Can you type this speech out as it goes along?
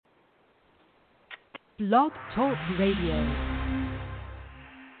Blog Talk Radio.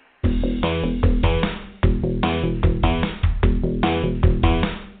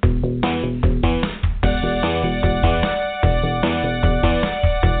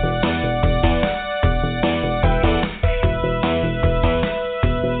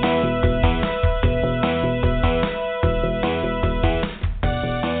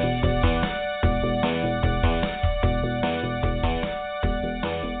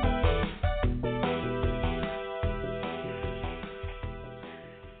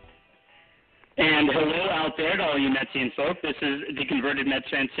 All you Metsian folk, this is the converted Mets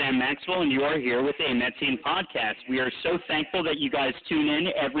fan Sam Maxwell, and you are here with a Metsian podcast. We are so thankful that you guys tune in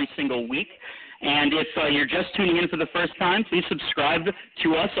every single week. And if you're just tuning in for the first time, please subscribe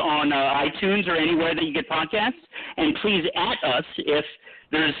to us on iTunes or anywhere that you get podcasts. And please @ us if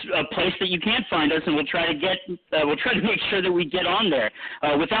there's a place that you can't find us, and we'll try to make sure that we get on there.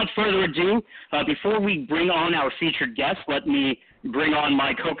 Without further ado, before we bring on our featured guest, let me bring on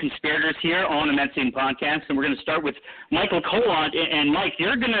my co-conspirators here on the Metsian podcast, and we're going to start with Michael Collant. And Mike,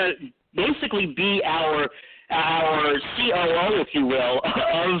 you're going to basically be our COO, if you will,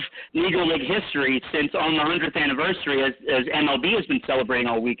 of Negro League history since on the 100th anniversary, as MLB has been celebrating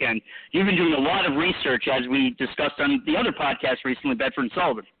all weekend. You've been doing a lot of research, as we discussed on the other podcast recently, Bedford and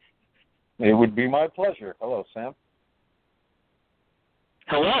Sullivan. It would be my pleasure. Hello, Sam.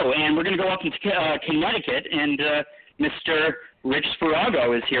 Hello, and we're going to go up into Connecticut, and Mr. Rich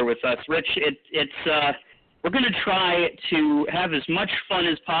Sparago is here with us. Rich, we're going to try to have as much fun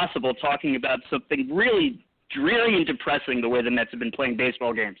as possible talking about something really dreary and depressing, the way the Mets have been playing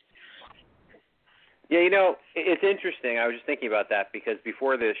baseball games. Yeah, it's interesting. I was just thinking about that because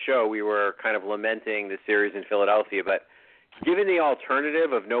before the show we were kind of lamenting the series in Philadelphia, but given the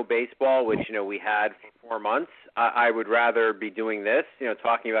alternative of no baseball, which, we had for 4 months, I would rather be doing this,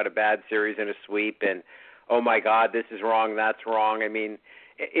 talking about a bad series and a sweep and, oh, my God, this is wrong, that's wrong. I mean,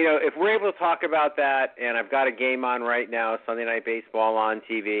 if we're able to talk about that, and I've got a game on right now, Sunday Night Baseball on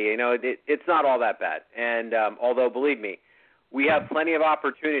TV, it's not all that bad. And although, believe me, we have plenty of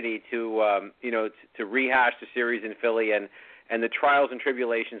opportunity to rehash the series in Philly and the trials and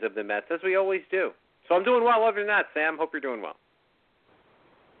tribulations of the Mets, as we always do. So I'm doing well other than that, Sam. Hope you're doing well.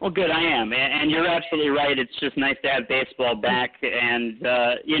 Well, good, I am. And you're absolutely right. It's just nice to have baseball back. And,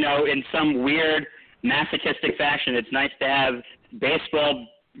 in some weird masochistic fashion, it's nice to have baseball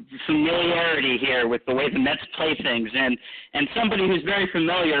familiarity here with the way the Mets play things, and somebody who's very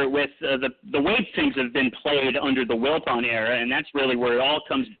familiar with the way things have been played under the Wilpony era, and that's really where it all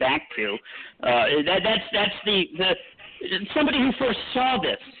comes back to. That's the somebody who first saw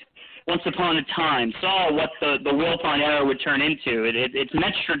this once upon a time, saw what the Wilpony era would turn into. It's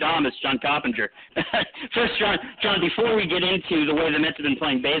Metstradamus, John Coppinger. First, John, before we get into the way the Mets have been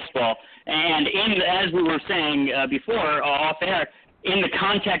playing baseball, and as we were saying before, off air, in the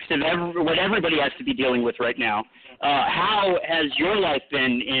context of what everybody has to be dealing with right now, how has your life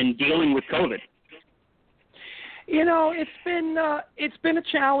been in dealing with COVID? It's been a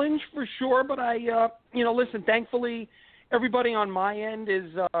challenge for sure, but listen, thankfully, everybody on my end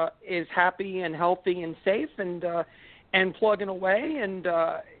is happy and healthy and safe and plugging away, and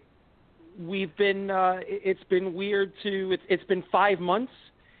we've been it's been weird it's been 5 months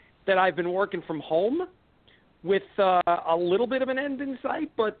that I've been working from home with a little bit of an end in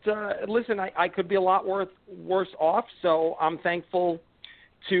sight, but listen, I could be a lot worse off, so I'm thankful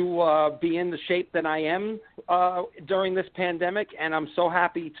to be in the shape that I am during this pandemic, and I'm so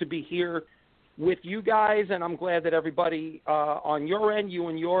happy to be here with you guys, and I'm glad that everybody on your end, you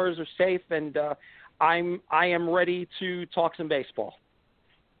and yours, are safe, and I am ready to talk some baseball.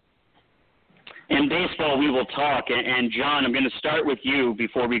 In baseball, we will talk. And John, I'm going to start with you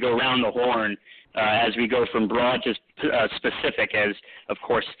before we go around the horn as we go from broad to specific, as, of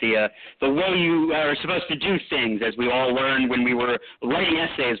course, the way you are supposed to do things, as we all learned when we were writing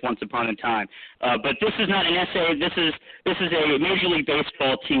essays once upon a time. But this is not an essay. This is a Major League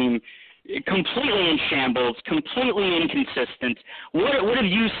Baseball team completely in shambles, completely inconsistent. What have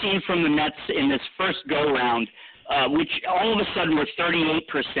you seen from the Mets in this first go-round, which all of a sudden were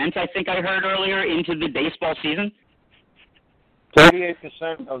 38%, I think I heard earlier, into the baseball season?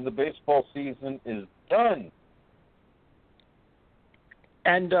 38% of the baseball season is done.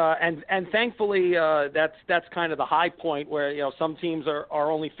 And thankfully, that's kind of the high point where, some teams are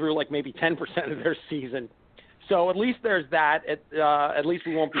only through like maybe 10% of their season. So at least there's that. At least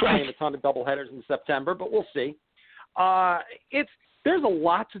we won't be playing a ton of doubleheaders in September, but we'll see. There's a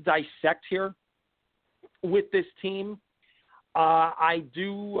lot to dissect here with this team. I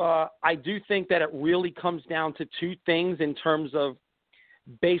do think that it really comes down to two things in terms of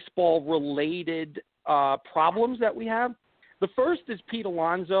baseball-related problems that we have. The first is Pete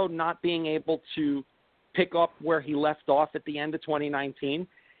Alonso not being able to pick up where he left off at the end of 2019.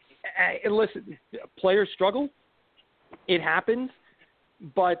 And listen, players struggle. It happens.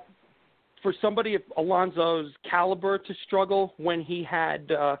 But for somebody of Alonso's caliber to struggle when he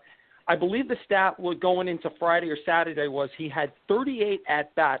had, I believe the stat going into Friday or Saturday was he had 38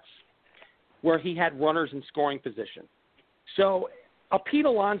 at-bats where he had runners in scoring position. So a Pete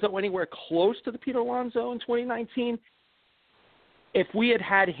Alonso anywhere close to the Pete Alonso in 2019, if we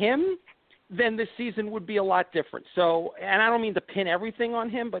had him, then this season would be a lot different. So, and I don't mean to pin everything on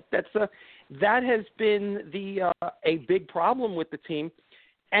him, but that has been a big problem with the team.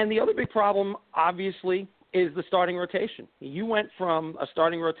 And the other big problem, obviously, is the starting rotation. You went from a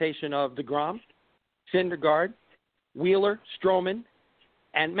starting rotation of DeGrom, Syndergaard, Wheeler, Stroman,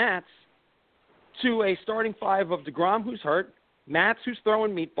 and Matz to a starting five of DeGrom, who's hurt, Matz, who's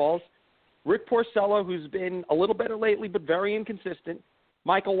throwing meatballs, Rick Porcello, who's been a little better lately but very inconsistent,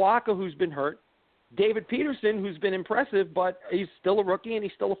 Michael Wacha, who's been hurt, David Peterson, who's been impressive, but he's still a rookie and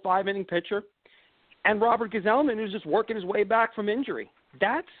he's still a 5-inning pitcher, and Robert Gesellman, who's just working his way back from injury.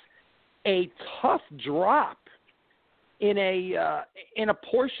 That's a tough drop in a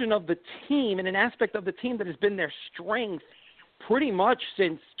portion of the team, in an aspect of the team that has been their strength pretty much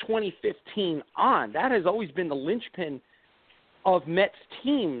since 2015 on. That has always been the linchpin of Mets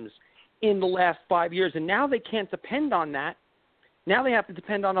teams in the last 5 years, and now they can't depend on that. Now they have to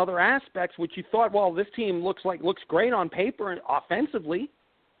depend on other aspects, which you thought, well, this team looks great on paper and offensively,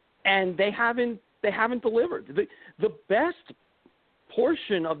 and they haven't delivered. The best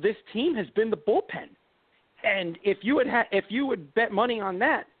portion of this team has been the bullpen, and if you would bet money on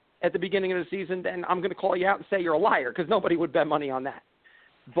that at the beginning of the season, then I'm going to call you out and say you're a liar, because nobody would bet money on that.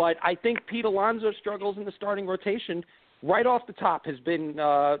 But I think Pete Alonso's struggles in the starting rotation right off the top has been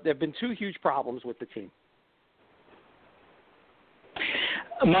there have been two huge problems with the team.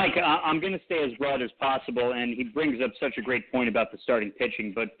 Mike, I'm going to stay as broad as possible, and he brings up such a great point about the starting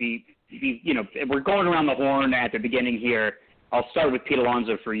pitching. But we're going around the horn at the beginning here. I'll start with Pete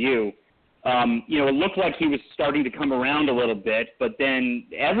Alonso for you. It looked like he was starting to come around a little bit, but then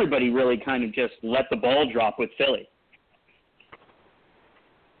everybody really kind of just let the ball drop with Philly.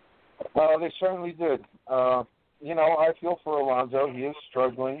 They certainly did. I feel for Alonso. He is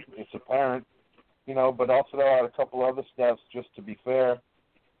struggling. It's apparent. But also there are a couple other stats just to be fair.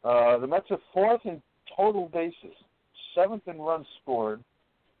 The Mets are fourth in total bases, seventh in runs scored.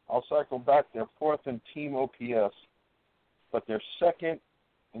 I'll cycle back. They're fourth in team OPS, but they're second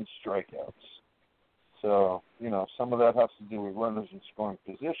in strikeouts. So, some of that has to do with runners in scoring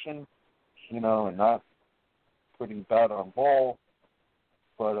position, and not putting bat on ball.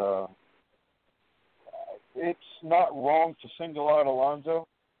 But it's not wrong to single out Alonso.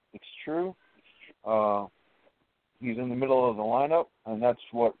 It's true. He's in the middle of the lineup, and that's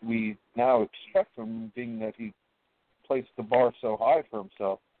what we now expect from him, being that he placed the bar so high for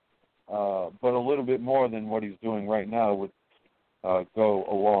himself. But a little bit more than what he's doing right now would go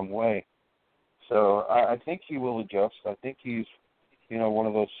a long way. So I think he will adjust. I think he's, one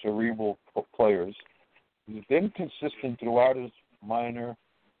of those cerebral players. He's been consistent throughout his minor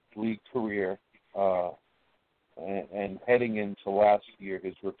league career and heading into last year,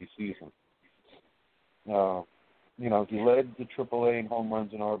 his rookie season. He led the AAA in home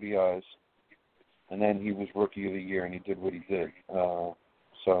runs and RBIs, and then he was Rookie of the Year, and he did what he did.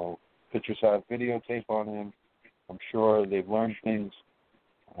 So pitchers have videotape on him. I'm sure they've learned things,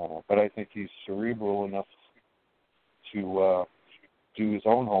 but I think he's cerebral enough to do his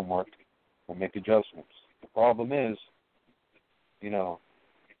own homework and make adjustments. The problem is, a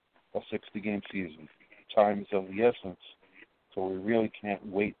 60-game season. Time is of the essence, so we really can't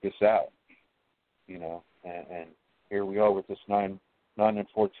wait this out, and here we are with this 9-14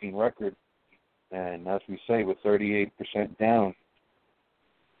 record, and as we say, with 38% down.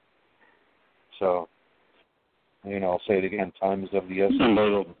 So, I'll say it again, time is of the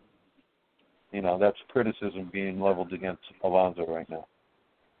essence. That's criticism being leveled against Alonso right now.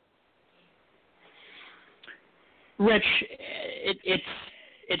 Rich,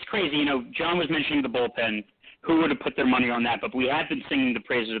 it's crazy. John was mentioning the bullpen. Who would have put their money on that? But we have been singing the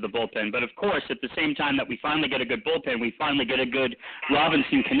praises of the bullpen. But, of course, at the same time that we finally get a good bullpen, we finally get a good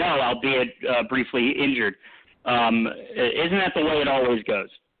Robinson Cano, albeit briefly injured. Isn't that the way it always goes?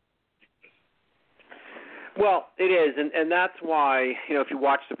 Well, it is, and that's why, if you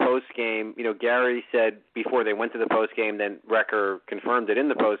watch the postgame, Gary said before they went to the postgame, then Recker confirmed it in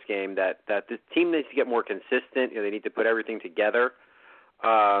the postgame, that this team needs to get more consistent. They need to put everything together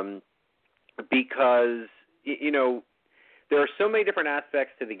because, there are so many different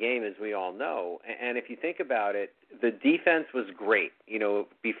aspects to the game, as we all know. And if you think about it, the defense was great,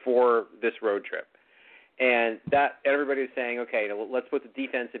 before this road trip. And that everybody was saying, okay, let's put the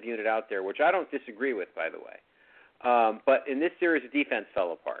defensive unit out there, which I don't disagree with, by the way. But in this series, the defense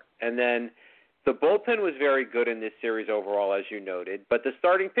fell apart. And then the bullpen was very good in this series overall, as you noted, but the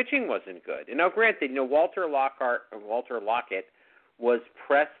starting pitching wasn't good. And now, granted, Walter Lockett was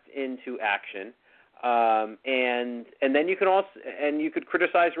pressed into action. And then you could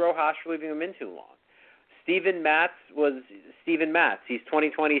criticize Rojas for leaving him in too long. Steven Matz was Steven Matz. He's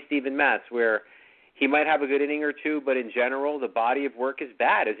 2020 Steven Matz, where he might have a good inning or two, but in general, the body of work is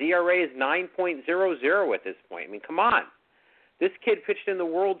bad. His ERA is 9.00 at this point. I mean, come on. This kid pitched in the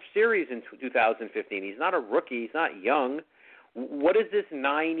World Series in 2015. He's not a rookie. He's not young. What is this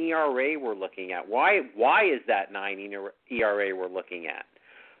 9 ERA we're looking at? Why is that 9 ERA we're looking at?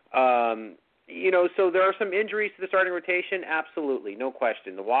 So there are some injuries to the starting rotation, absolutely, no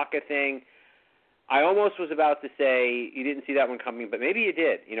question. The Waka thing, I almost was about to say you didn't see that one coming, but maybe you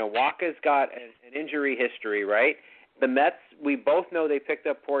did. Waka's got an injury history, right? The Mets, we both know they picked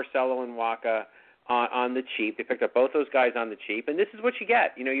up Porcello and Waka on the cheap. They picked up both those guys on the cheap, and this is what you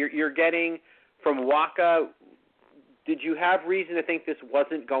get. You're getting from Waka. Did you have reason to think this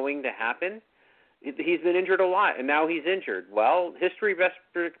wasn't going to happen? He's been injured a lot, and now he's injured. Well, history best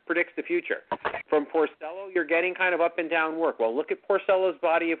predicts the future. From Porcello, you're getting kind of up and down work. Well, look at Porcello's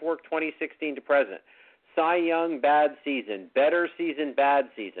body of work 2016 to present. Cy Young, bad season. Better season, bad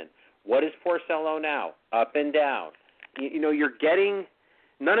season. What is Porcello now? Up and down. You're getting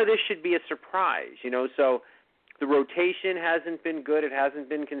 – none of this should be a surprise, So the rotation hasn't been good. It hasn't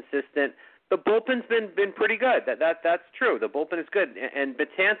been consistent. The bullpen's been pretty good. That's true. The bullpen is good. And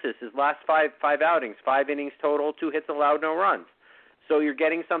Betances, his last five outings, 5 innings total, 2 hits allowed, no runs. So you're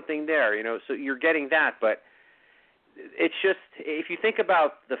getting something there, So you're getting that. But it's just, if you think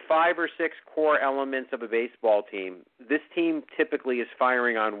about the 5 or 6 core elements of a baseball team, this team typically is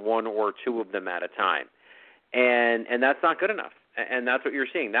firing on 1 or 2 of them at a time. And that's not good enough. And that's what you're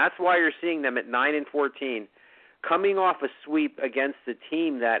seeing. That's why you're seeing them at 9-14, coming off a sweep against a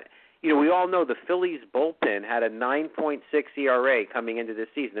team that – we all know the Phillies bullpen had a 9.6 ERA coming into this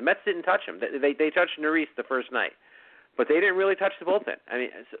season. The Mets didn't touch him. They touched Neris the first night, but they didn't really touch the bullpen. I mean,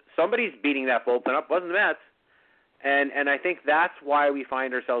 somebody's beating that bullpen up. It wasn't the Mets, and I think that's why we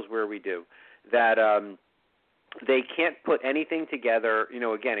find ourselves where we do. That they can't put anything together.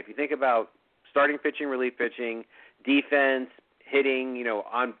 Again, if you think about starting pitching, relief pitching, defense, hitting,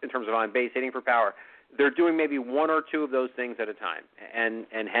 in terms of on base hitting for power. They're doing maybe 1 or 2 of those things at a time. And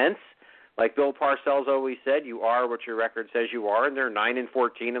hence, like Bill Parcells always said, you are what your record says you are, and they're 9-14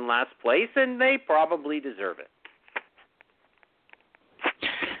 in last place, and they probably deserve it.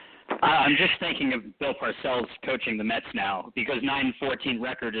 I'm just thinking of Bill Parcells coaching the Mets now, because 9-14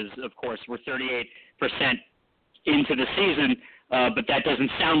 record is, of course, we're 38% into the season, but that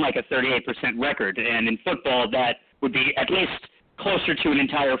doesn't sound like a 38% record. And in football, that would be at least closer to an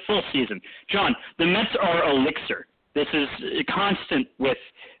entire full season. John, the Mets are elixir. This is constant with,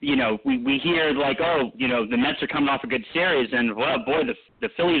 we hear like, the Mets are coming off a good series, and, well, boy, the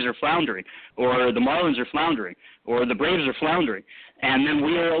Phillies are floundering, or the Marlins are floundering, or the Braves are floundering, and then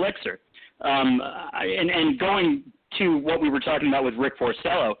we are elixir. And going to what we were talking about with Rick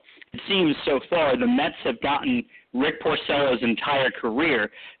Porcello, it seems so far the Mets have gotten Rick Porcello's entire career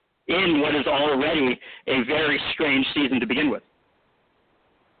in what is already a very strange season to begin with.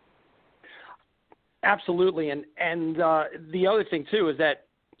 Absolutely, and the other thing, too, is that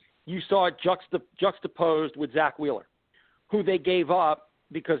you saw it juxtaposed with Zach Wheeler, who they gave up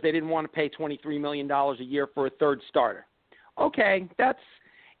because they didn't want to pay $23 million a year for a third starter. Okay, that's,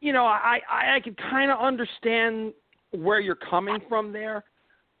 I could kind of understand where you're coming from there,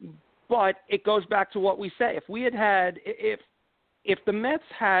 but it goes back to what we say. If we if the Mets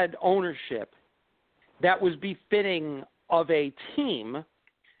had ownership that was befitting of a team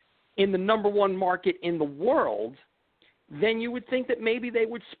in the number 1 market in the world, then you would think that maybe they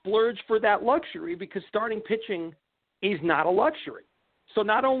would splurge for that luxury, because starting pitching is not a luxury. So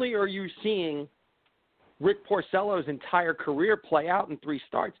not only are you seeing Rick Porcello's entire career play out in 3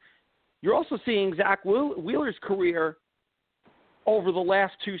 starts, you're also seeing Zach Wheeler's career over the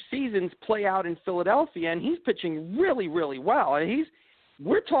last 2 seasons play out in Philadelphia, and he's pitching really, really well. And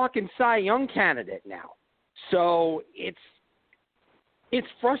we're talking Cy Young candidate now. So it's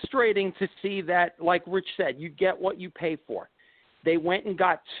frustrating to see that, like Rich said, you get what you pay for. They went and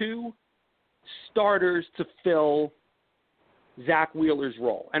got 2 starters to fill Zach Wheeler's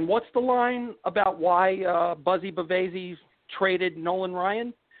role. And what's the line about why Buzzy Bavasi traded Nolan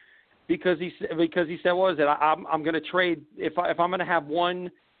Ryan? because he said, what was it? I'm going to trade if I'm going to have one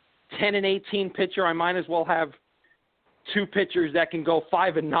 10 and 18 pitcher, I might as well have two pitchers that can go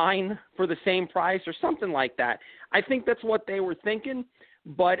 5 and 9 for the same price or something like that. I think that's what they were thinking,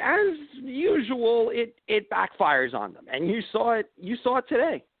 but as usual, it backfires on them, and you saw it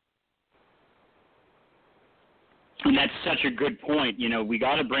today. And that's such a good point. You know, we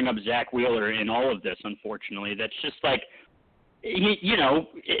got to bring up Zach Wheeler in all of this, unfortunately. That's just like, Neil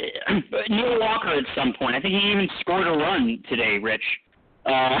Walker at some point. I think he even scored a run today, Rich.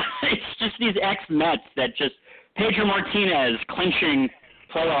 It's just these ex-Mets that just, Pedro Martinez clinching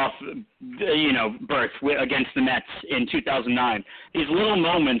playoff, berth against the Mets in 2009. These little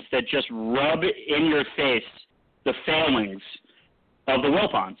moments that just rub in your face the failings of the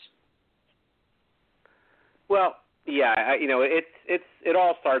Wilpons. Well, yeah, it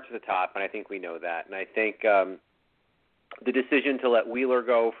all starts at the top, and I think we know that. And I think the decision to let Wheeler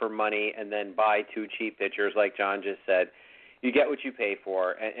go for money and then buy two cheap pitchers, like John just said, you get what you pay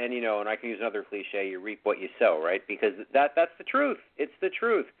for, and I can use another cliche: you reap what you sow, right? Because that's the truth. It's the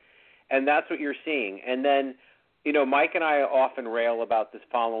truth, and that's what you're seeing. And then, Mike and I often rail about this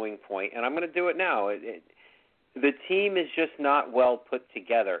following point, and I'm going to do it now. The team is just not well put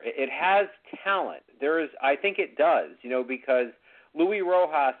together. It has talent. I think it does, because Luis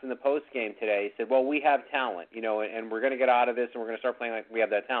Rojas in the post game today said, "Well, we have talent, and we're going to get out of this, and we're going to start playing like we have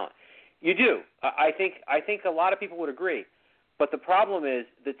that talent." You do. I think a lot of people would agree. But the problem is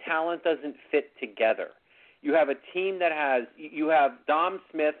the talent doesn't fit together. You have a team you have Dom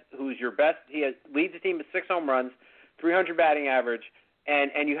Smith, who's your best. Leads the team with 6 home runs, 300 batting average,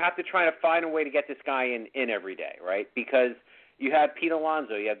 and you have to try to find a way to get this guy in every day, right? Because you have Pete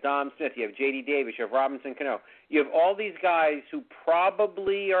Alonso, you have Dom Smith, you have J.D. Davis, you have Robinson Cano. You have all these guys who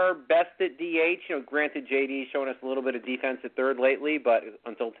probably are best at DH. Granted, J.D.'s shown us a little bit of defense at third lately, but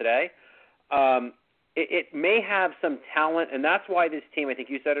until today. It may have some talent, and that's why this team, I think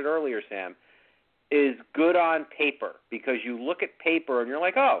you said it earlier, Sam, is good on paper, because you look at paper and you're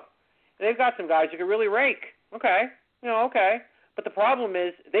like, oh, they've got some guys who can really rake. Okay. But the problem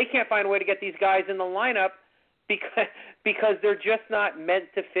is they can't find a way to get these guys in the lineup because they're just not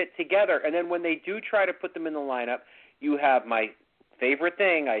meant to fit together. And then when they do try to put them in the lineup, you have my favorite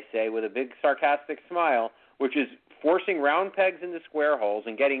thing, I say, with a big sarcastic smile, which is forcing round pegs into square holes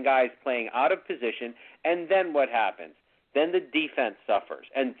and getting guys playing out of position, and then what happens? Then the defense suffers,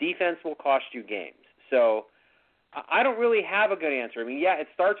 and defense will cost you games. So I don't really have a good answer. I mean, yeah, it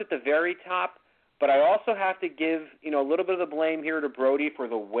starts at the very top, but I also have to give a little bit of the blame here to Brody for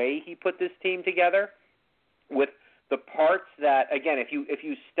the way he put this team together with the parts that, again, if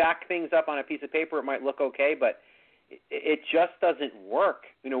you stack things up on a piece of paper, it might look okay, but it just doesn't work.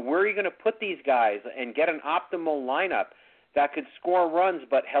 Where are you going to put these guys and get an optimal lineup that could score runs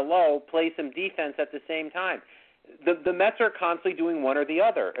but, play some defense at the same time? The Mets are constantly doing one or the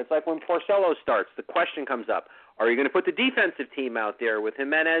other. It's like when Porcello starts, the question comes up, are you going to put the defensive team out there with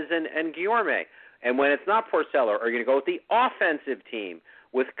Jimenez and Guillorme? And when it's not Porcello, are you going to go with the offensive team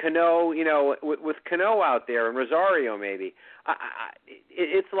with Cano, with Cano out there and Rosario maybe?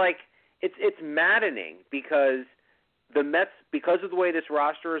 It's maddening because the Mets, because of the way this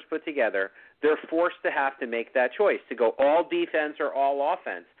roster is put together, they're forced to have to make that choice to go all defense or all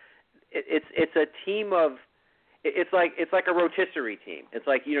offense. It's a team of it's like a rotisserie team. It's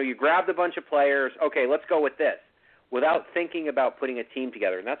like you grabbed a bunch of players. Okay, let's go with this, without thinking about putting a team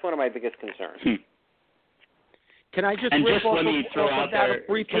together, and that's one of my biggest concerns. Can I just let me throw out there?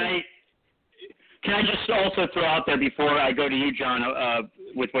 Can I just also throw out there before I go to you, John,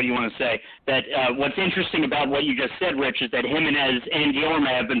 with what you want to say, that what's interesting about what you just said, Rich, is that Jimenez and Guillorme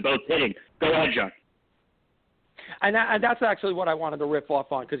have been both hitting. Go ahead, John. And that's actually what I wanted to riff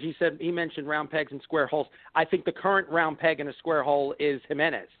off on, because he mentioned round pegs and square holes. I think the current round peg in a square hole is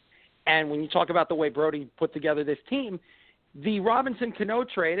Jimenez. And when you talk about the way Brody put together this team, the Robinson-Cano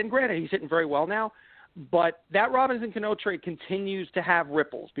trade, and granted he's hitting very well now, but that Robinson-Cano trade continues to have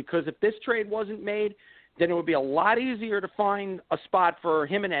ripples, because if this trade wasn't made, then it would be a lot easier to find a spot for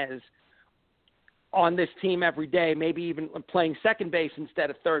Jimenez on this team every day, maybe even playing second base instead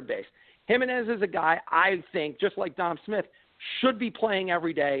of third base. Jimenez is a guy, I think, just like Dom Smith, should be playing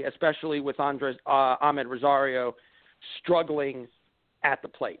every day, especially with Ahmed Rosario struggling at the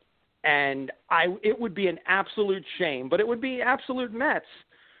plate. And it would be an absolute shame, but it would be absolute Mets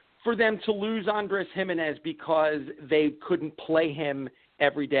for them to lose Andres Jimenez because they couldn't play him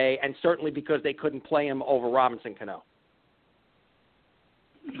every day, and certainly because they couldn't play him over Robinson Cano.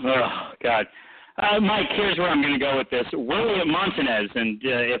 Oh, God. Mike, here's where I'm going to go with this. William Montanez, and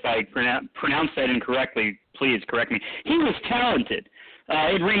if I pronounce that incorrectly, please correct me. He was talented.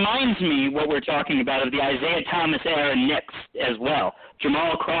 It reminds me, what we're talking about, of the Isaiah Thomas era Knicks as well.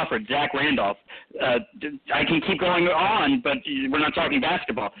 Jamal Crawford, Zach Randolph. I can keep going on, but we're not talking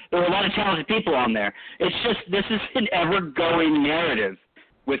basketball. There were a lot of talented people on there. It's just this is an ever-going narrative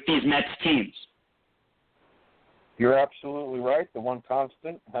with these Mets teams. You're absolutely right. The one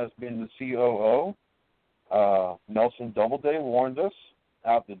constant has been the COO. Nelson Doubleday warned us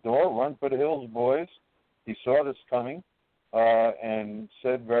out the door, run for the hills, boys. He saw this coming and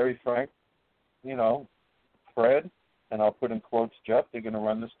said very frank, Fred, and I'll put in quotes, Jeff, they're going to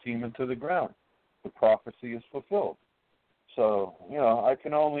run this team into the ground. The prophecy is fulfilled. So, I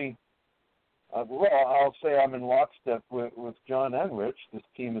can only, I'll say I'm in lockstep with John and Rich. This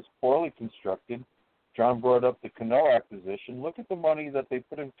team is poorly constructed. John brought up the Cano acquisition. Look at the money that they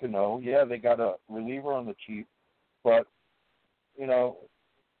put in Cano. Yeah, they got a reliever on the cheap, but,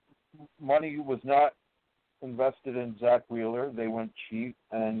 money was not invested in Zach Wheeler. They went cheap,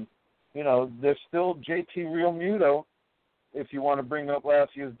 and, there's still JT Realmuto, if you want to bring up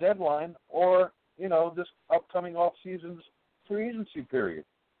last year's deadline, or, this upcoming off-season's free agency period,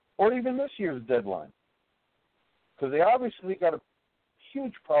 or even this year's deadline. Because they obviously got a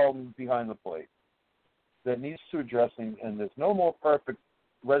huge problem behind the plate that needs to addressing, and there's no more perfect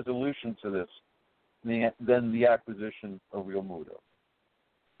resolution to this than the acquisition of Realmuto.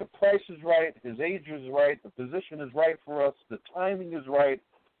 The price is right, his age is right, the position is right for us, the timing is right.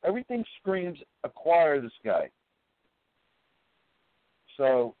 Everything screams acquire this guy.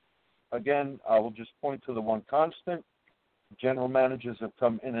 So, again, I will just point to the one constant. General managers have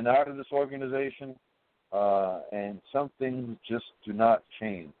come in and out of this organization, and some things just do not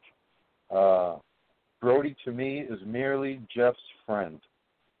change. Brody, to me, is merely Jeff's friend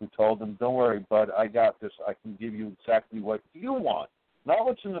who told him, don't worry, bud, I got this. I can give you exactly what you want. Not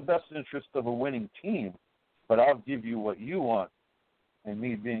what's in the best interest of a winning team, but I'll give you what you want. And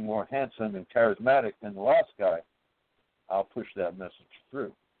me being more handsome and charismatic than the last guy, I'll push that message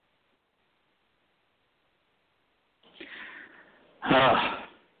through.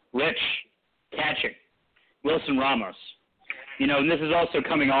 Rich, catching, Wilson Ramos. And this is also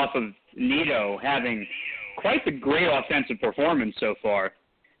coming off of Nito having quite the great offensive performance so far.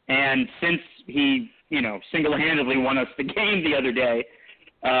 And since he, single-handedly won us the game the other day,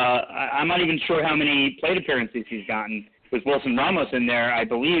 I'm not even sure how many plate appearances he's gotten with Wilson Ramos in there, I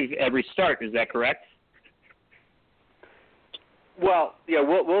believe, every start. Is that correct? Well, yeah,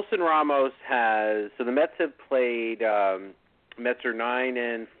 Wilson Ramos so the Mets have played, Mets are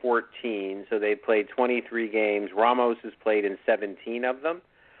 9-14, so they played 23 games. Ramos has played in 17 of them.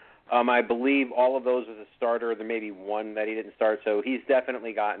 I believe all of those as a starter. There may be one that he didn't start, so he's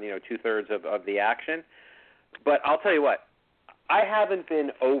definitely gotten, two-thirds of the action. But I'll tell you what, I haven't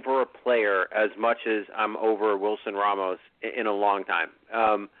been over a player as much as I'm over Wilson Ramos in a long time.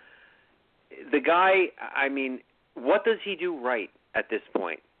 The guy, what does he do right at this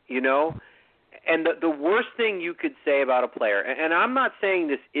point, And the worst thing you could say about a player, and I'm not saying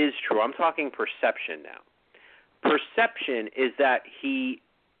this is true, I'm talking perception now. Perception is that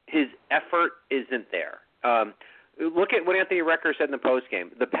his effort isn't there. Look at what Anthony Recker said in the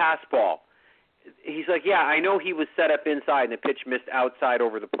postgame. The pass ball. He's like, yeah, I know he was set up inside and the pitch missed outside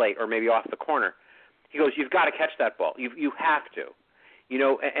over the plate or maybe off the corner. He goes, you've got to catch that ball. You have to.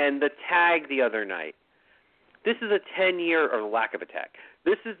 And the tag the other night. This is a 10-year, or lack of a tag.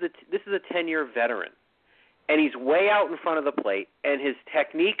 This is a 10-year veteran. And he's way out in front of the plate, and his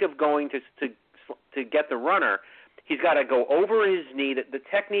technique of going to get the runner, he's got to go over his knee. The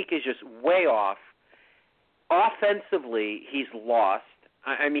technique is just way off. Offensively, he's lost.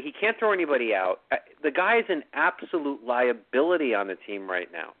 He can't throw anybody out. The guy is an absolute liability on the team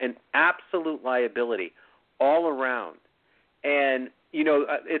right now, an absolute liability all around. And,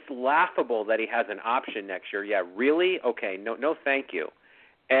 it's laughable that he has an option next year. Yeah, really? Okay, no thank you.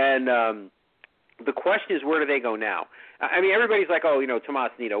 And the question is, where do they go now? Everybody's like,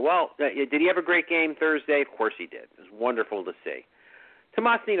 Tomas Nido. Well, did he have a great game Thursday? Of course he did. It was wonderful to see.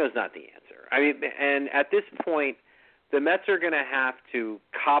 Tomas Nido's not the answer. And at this point, the Mets are going to have to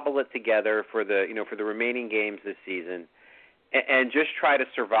cobble it together for the remaining games this season, and just try to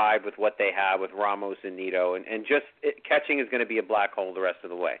survive with what they have with Ramos and Nido, and catching is going to be a black hole the rest of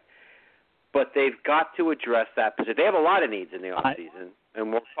the way. But they've got to address that position. They have a lot of needs in the offseason,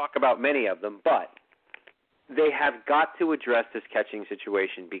 and we'll talk about many of them, but they have got to address this catching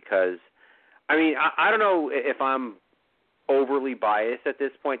situation because, I don't know if I'm overly biased at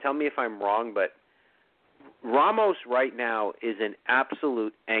this point. Tell me if I'm wrong, but Ramos right now is an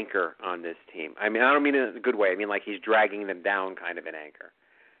absolute anchor on this team. I don't mean it in a good way. Like he's dragging them down kind of an anchor.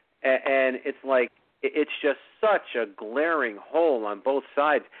 And it's like It's just such a glaring hole on both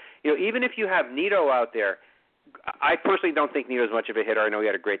sides. Even if you have Nito out there, I personally don't think Nito's much of a hitter. I know he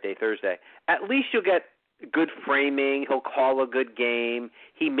had a great day Thursday. At least you'll get good framing. He'll call a good game.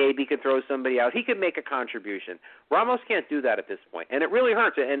 He maybe could throw somebody out. He could make a contribution. Ramos can't do that at this point, and it really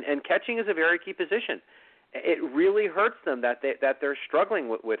hurts. And catching is a very key position. It really hurts them that they're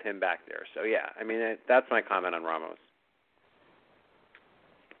struggling with him back there. So, yeah, I mean, that's my comment on Ramos.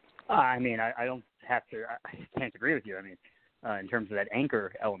 I mean, I don't have to. I can't agree with you. I mean, in terms of that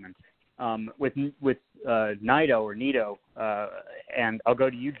anchor element, with Nito, and I'll go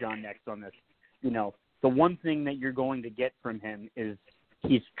to you, John, next on this. The one thing that you're going to get from him is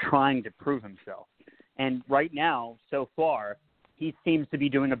he's trying to prove himself, and right now, so far, he seems to be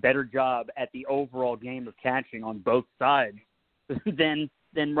doing a better job at the overall game of catching on both sides than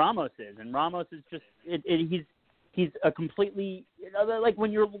Ramos is, and Ramos is just he's a completely, like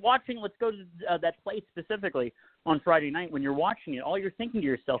when you're watching, let's go to that play specifically on Friday night. When you're watching it, all you're thinking to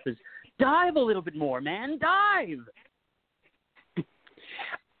yourself is, dive a little bit more, man, dive.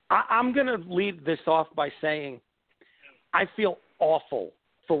 I'm going to lead this off by saying I feel awful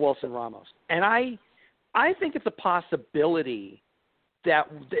for Wilson Ramos. And I think it's a possibility that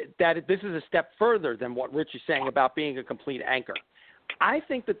this is a step further than what Rich is saying about being a complete anchor. I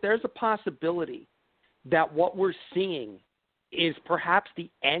think that there's a possibility that what we're seeing is perhaps the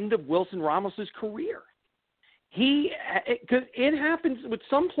end of Wilson Ramos's career. Because it happens with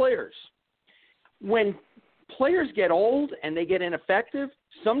some players. When players get old and they get ineffective,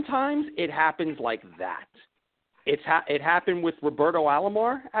 sometimes it happens like that. It happened with Roberto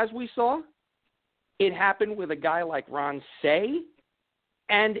Alomar, as we saw. It happened with a guy like Ron Say.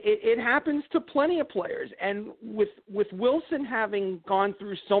 And it happens to plenty of players. And with Wilson having gone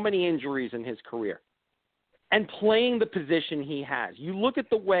through so many injuries in his career, and playing the position he has. You look at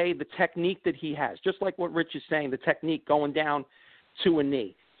the technique that he has, just like what Rich is saying, the technique going down to a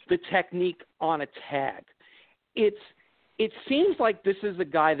knee, the technique on a tag. It seems like this is a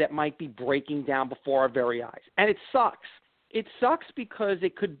guy that might be breaking down before our very eyes. And it sucks. It sucks because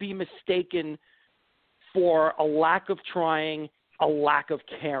it could be mistaken for a lack of trying, a lack of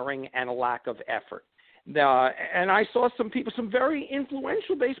caring, and a lack of effort. And I saw some very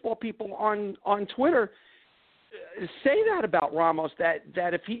influential baseball people on Twitter say that about Ramos, that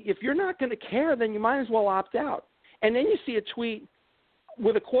if you're not going to care, then you might as well opt out. And then you see a tweet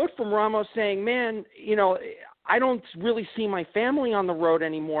with a quote from Ramos saying, man, I don't really see my family on the road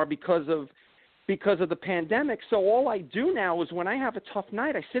anymore because of the pandemic. So all I do now is when I have a tough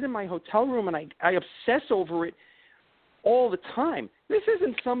night, I sit in my hotel room and I obsess over it all the time. This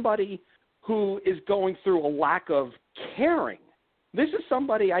isn't somebody who is going through a lack of caring. This is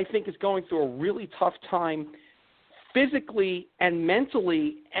somebody I think is going through a really tough time physically and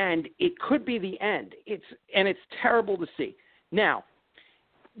mentally, and it could be the end. It's terrible to see. Now,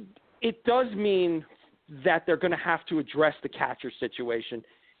 it does mean that they're going to have to address the catcher situation.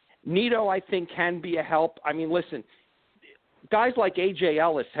 Nito, I think, can be a help. I mean, listen, guys like A.J.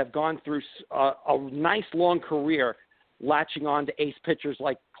 Ellis have gone through a nice long career latching on to ace pitchers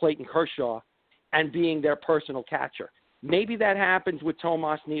like Clayton Kershaw and being their personal catcher. Maybe that happens with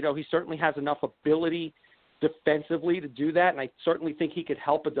Tomas Nito. He certainly has enough ability defensively to do that, and I certainly think he could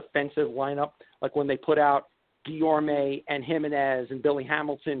help a defensive lineup, like when they put out Guillorme and Jimenez and Billy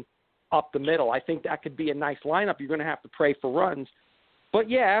Hamilton up the middle. I think that could be a nice lineup. You're going to have to pray for runs. But,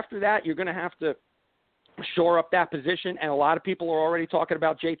 yeah, after that, you're going to have to shore up that position, and a lot of people are already talking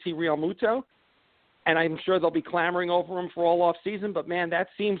about JT Realmuto, and I'm sure they'll be clamoring over him for all off-season. But, man, that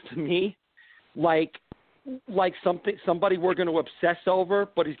seems to me like somebody we're going to obsess over,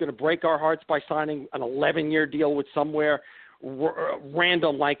 but he's going to break our hearts by signing an 11-year deal with somewhere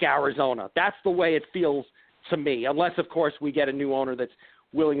random like Arizona. That's the way it feels to me, unless, of course, we get a new owner that's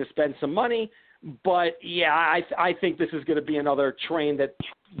willing to spend some money. But, yeah, I think this is going to be another train that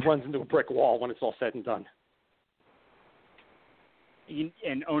runs into a brick wall when it's all said and done.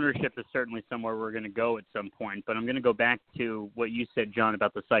 And ownership is certainly somewhere we're going to go at some point. But I'm going to go back to what you said, John,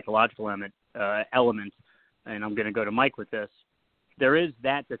 about the psychological element, and I'm going to go to Mike with this. There is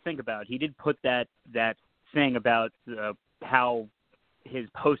that to think about. He did put that thing about how his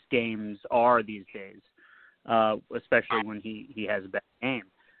post games are these days, especially when he has a bad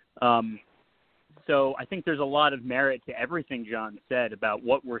game. So I think there's a lot of merit to everything John said about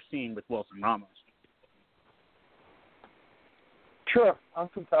what we're seeing with Wilson Ramos. Sure, I'm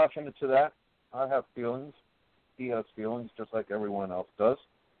compassionate to that. I have feelings. He has feelings just like everyone else does.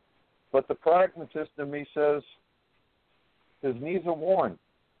 But the pragmatist in me says his knees are worn.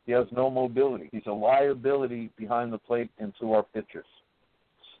 He has no mobility. He's a liability behind the plate and to our pitchers.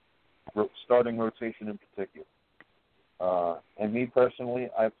 starting rotation in particular. And me personally,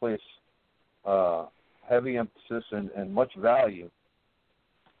 I place heavy emphasis and much value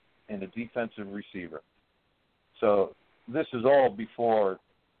in a defensive receiver. So this is all before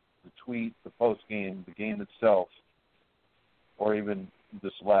the tweet, the post game, the game itself, or even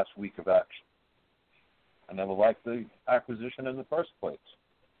this last week of action. I never liked the acquisition in the first place.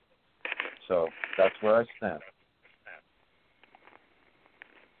 So that's where I stand.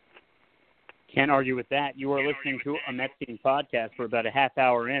 Can't argue with that. You are listening to a Metsian podcast. We're about a half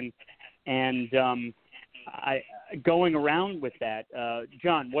hour in. And going around with that,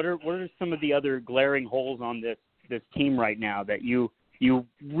 John, what are some of the other glaring holes on this team right now that you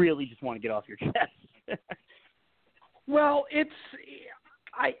really just want to get off your chest? Well,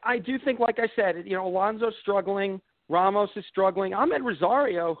 I do think, like I said, Alonso's struggling, Ramos is struggling. Ahmed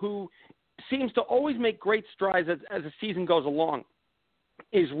Rosario, who seems to always make great strides as the season goes along,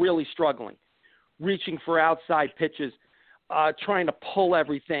 is really struggling, reaching for outside pitches, trying to pull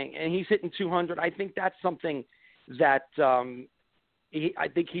everything, and he's hitting 200. I think that's something that I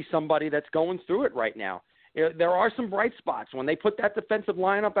think he's somebody that's going through it right now. There are some bright spots. When they put that defensive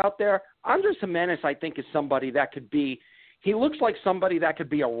lineup out there, Andres Jimenez, I think, is somebody that could be – he looks like somebody that could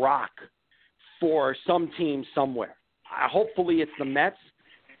be a rock for some team somewhere. Hopefully it's the Mets.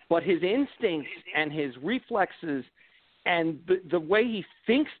 But his instincts and his reflexes and the way he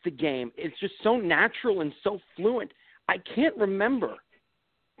thinks the game is just so natural and so fluent. I can't remember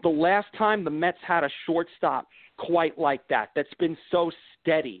the last time the Mets had a shortstop quite like that, that's been so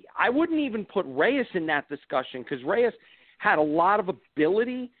steady. I wouldn't even put Reyes in that discussion because Reyes had a lot of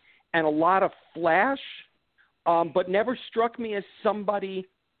ability and a lot of flash, but never struck me as somebody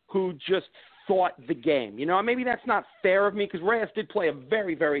who just thought the game. Maybe that's not fair of me because Reyes did play a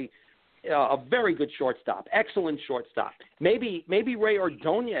very, very good shortstop, excellent shortstop. Maybe Ray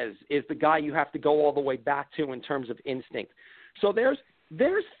Ordonez is the guy you have to go all the way back to in terms of instinct. So there's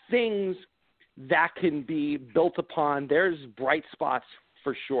things that can be built upon. There's bright spots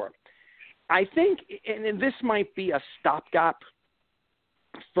for sure. I think, and this might be a stopgap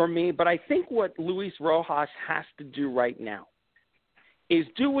for me, but I think what Luis Rojas has to do right now is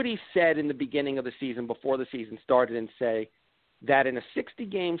do what he said in the beginning of the season before the season started and say that in a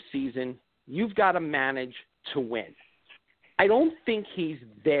 60-game season, you've got to manage to win. I don't think he's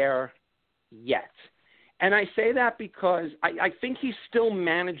there yet. And I say that because I think he's still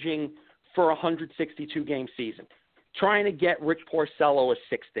managing for a 162-game season, trying to get Rick Porcello a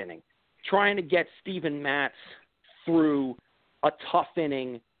sixth inning, trying to get Steven Matz through a tough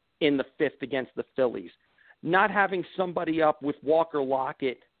inning in the fifth against the Phillies, not having somebody up with Walker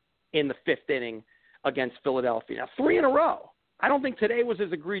Lockett in the fifth inning against Philadelphia. Now, 3 in a row. I don't think today was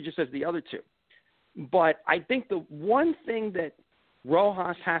as egregious as the other two. But I think the one thing that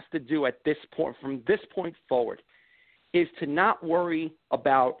Rojas has to do at this point, from this point forward, is to not worry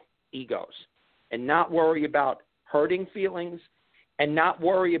about egos and not worry about hurting feelings and not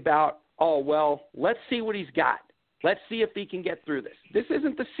worry about, let's see what he's got. Let's see if he can get through this. This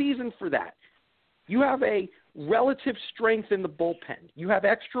isn't the season for that. You have a relative strength in the bullpen. You have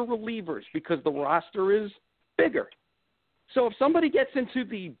extra relievers because the roster is bigger. So if somebody gets into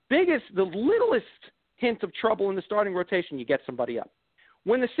the littlest hint of trouble in the starting rotation, you get somebody up.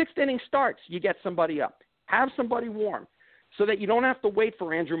 When the sixth inning starts, you get somebody up. Have somebody warm so that you don't have to wait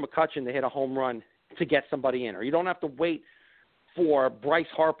for Andrew McCutchen to hit a home run to get somebody in, or you don't have to wait for Bryce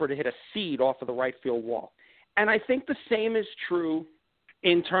Harper to hit a seed off of the right field wall. And I think the same is true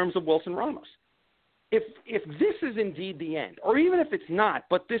in terms of Wilson Ramos. If this is indeed the end, or even if it's not,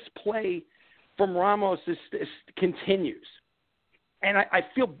 but this play from Ramos continues, and I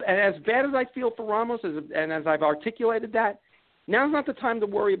feel, as bad as I feel for Ramos, and as I've articulated that, now's not the time to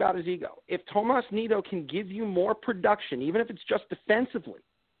worry about his ego. If Tomas Nido can give you more production, even if it's just defensively,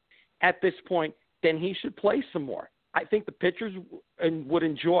 at this point, then he should play some more. I think the pitchers would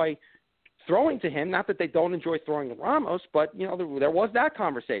enjoy throwing to him. Not that they don't enjoy throwing to Ramos, but there was that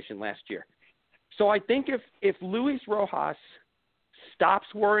conversation last year. So I think if Luis Rojas stops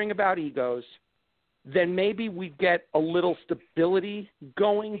worrying about egos, then maybe we get a little stability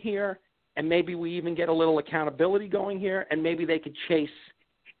going here, and maybe we even get a little accountability going here, and maybe they could chase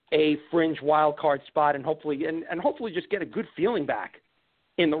a fringe wild card spot and hopefully just get a good feeling back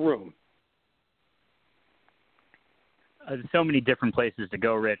in the room. There's so many different places to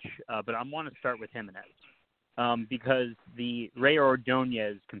go, Rich, but I want to start with Jimenez because the Ray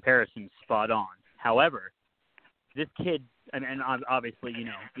Ordonez comparison is spot on. However, this kid, and obviously,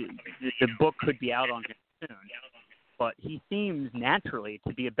 the book could be out on him soon, but he seems naturally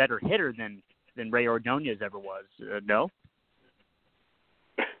to be a better hitter than Ray Ordonez ever was. No?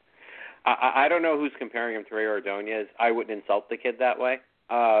 I don't know who's comparing him to Ray Ordonez. I wouldn't insult the kid that way.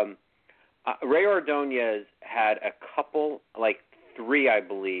 Ray Ordonez had a couple, like 3, I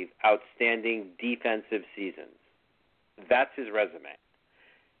believe, outstanding defensive seasons. That's his resume.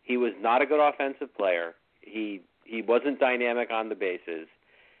 He was not a good offensive player. He wasn't dynamic on the bases,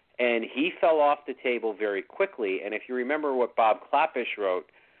 and he fell off the table very quickly. And if you remember what Bob Klapisch wrote,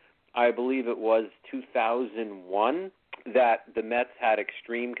 I believe it was 2001, that the Mets had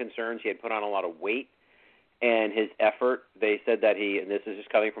extreme concerns. He had put on a lot of weight, and his effort, they said that and this is just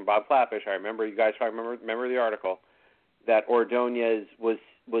coming from Bob Klapisch, I remember, you guys probably remember the article, that Ordonez was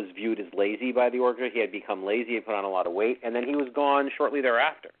viewed as lazy by the organization. He had become lazy and put on a lot of weight, and then he was gone shortly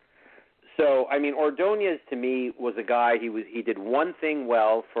thereafter. So, I mean, Ordonez to me was a guy, he did one thing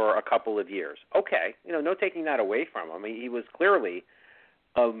well for a couple of years. Okay, no taking that away from him. I mean, he was clearly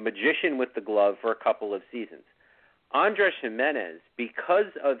a magician with the glove for a couple of seasons. Andres Gimenez, because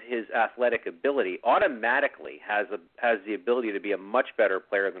of his athletic ability, automatically has the ability to be a much better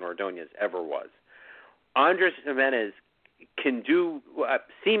player than Ordonez ever was. Andres Gimenez can do,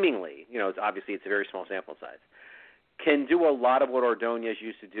 seemingly, obviously it's a very small sample size, can do a lot of what Ordonez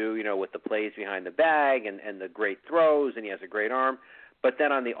used to do, with the plays behind the bag and the great throws, and he has a great arm. But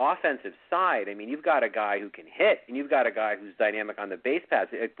then on the offensive side, I mean, you've got a guy who can hit, and you've got a guy who's dynamic on the base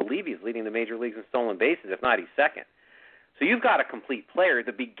paths. I believe he's leading the major leagues in stolen bases. If not, he's second. So you've got a complete player,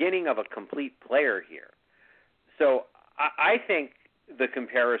 the beginning of a complete player here. So I think the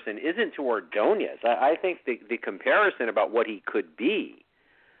comparison isn't to Ordonez. I think the comparison about what he could be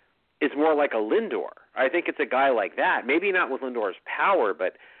is more like a Lindor. I think it's a guy like that. Maybe not with Lindor's power,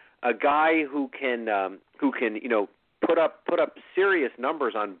 but a guy who can put up serious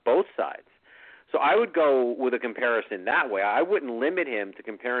numbers on both sides. So I would go with a comparison that way. I wouldn't limit him to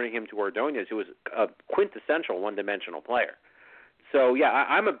comparing him to Ordonez, who was a quintessential one-dimensional player. So, yeah,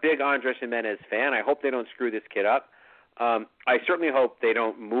 I'm a big Andres Gimenez fan. I hope they don't screw this kid up. I certainly hope they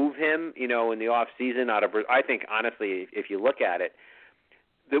don't move him, in the off season. I think, honestly, if you look at it,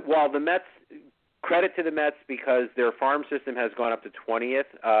 while the Mets, credit to the Mets because their farm system has gone up to 20th,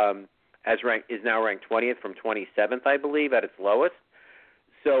 is now ranked 20th from 27th, I believe, at its lowest.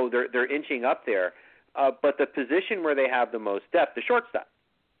 So they're inching up there. But the position where they have the most depth, the shortstop,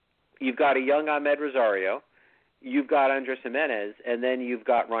 you've got a young Ahmed Rosario, you've got Andres Gimenez, and then you've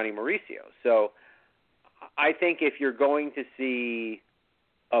got Ronnie Mauricio. So I think if you're going to see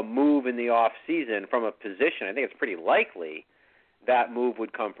a move in the off season from a position, I think it's pretty likely that move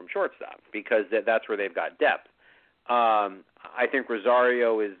would come from shortstop because that's where they've got depth. I think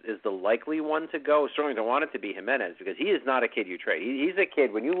Rosario is the likely one to go. Certainly don't want it to be Gimenez because he is not a kid you trade. He's a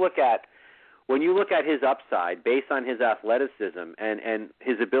kid when you look at his upside based on his athleticism and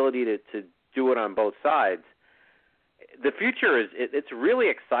his ability to do it on both sides. The future it's really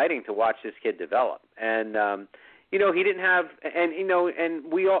exciting to watch this kid develop. And he didn't have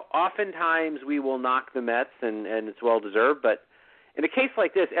and we oftentimes we will knock the Mets and it's well deserved, but in a case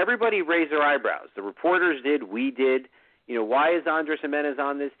like this, everybody raised their eyebrows. The reporters did. We did. Why is Andres Gimenez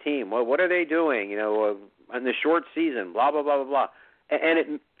on this team? What are they doing? In the short season, blah blah blah blah blah.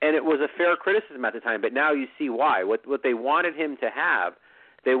 And it was a fair criticism at the time. But now you see why. What they wanted him to have,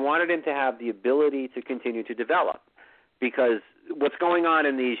 they wanted him to have the ability to continue to develop. Because what's going on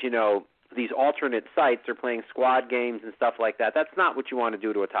in these alternate sites, they're playing squad games and stuff like that. That's not what you want to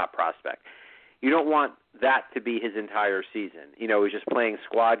do to a top prospect. You don't want that to be his entire season. He's just playing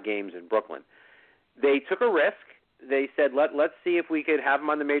squad games in Brooklyn. They took a risk. They said, let's see if we could have him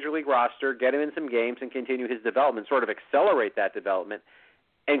on the major league roster, get him in some games, and continue his development, sort of accelerate that development.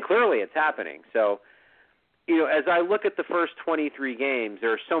 And clearly it's happening. So, as I look at the first 23 games,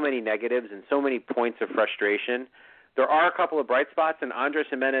 there are so many negatives and so many points of frustration. There are a couple of bright spots, and Andres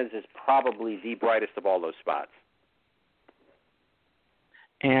Gimenez is probably the brightest of all those spots.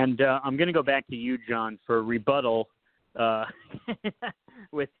 And I'm going to go back to you, John, for rebuttal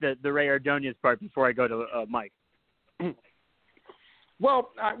with the Ray Ordonez part before I go to Mike.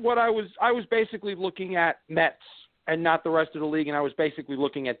 Well, what I was basically looking at Mets and not the rest of the league, and I was basically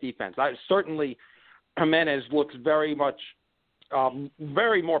looking at defense. Certainly, Gimenez looks much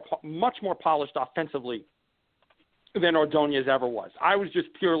more polished offensively than Ordonez ever was. I was just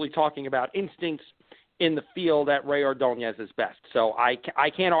purely talking about instincts in the field at Ray Ordonez is best. So I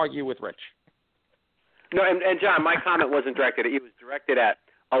can't argue with Rich. No, and John, my comment wasn't directed at you. It was directed at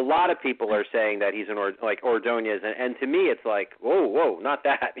a lot of people are saying that he's like Ordonez, and to me it's like, whoa, not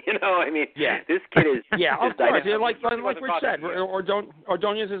that. This kid is of course. Like Rich said,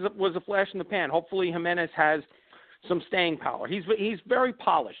 Ordonez was a flash in the pan. Hopefully Gimenez has some staying power. He's very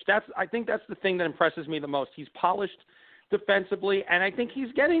polished. I think that's the thing that impresses me the most. He's polished defensively, and I think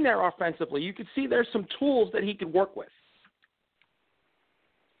he's getting there offensively. You could see there's some tools that he could work with.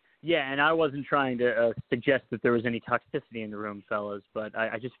 Yeah, and I wasn't trying to suggest that there was any toxicity in the room, fellas, but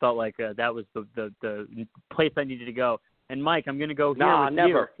I just felt like that was the place I needed to go. And Mike, I'm going to go here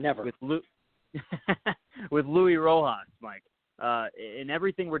never. With Luis Rojas, Mike. In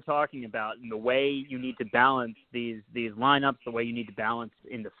everything we're talking about, and the way you need to balance these lineups, the way you need to balance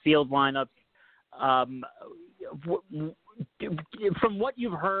in the field lineups. From what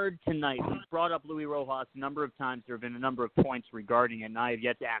you've heard tonight, you've brought up Luis Rojas a number of times. There have been a number of points regarding it, and I have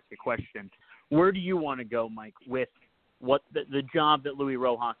yet to ask a question. Where do you want to go, Mike, with what the job that Luis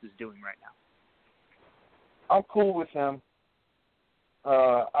Rojas is doing right now? I'm cool with him.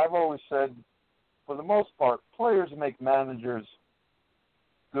 I've always said, for the most part, players make managers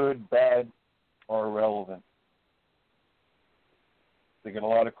good, bad, or irrelevant. They get a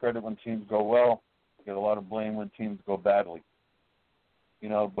lot of credit when teams go well. They get a lot of blame when teams go badly.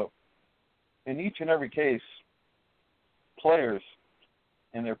 But in each and every case, players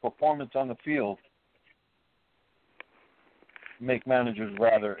and their performance on the field make managers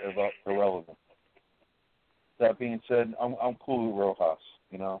rather irrelevant. That being said, I'm cool with Rojas,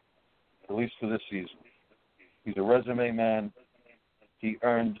 at least for this season. He's a resume man. He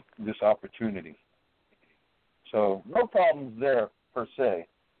earned this opportunity. So no problems there per se.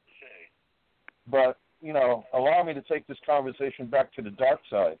 But, allow me to take this conversation back to the dark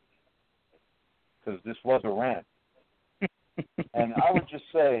side, because this was a rant. And I would just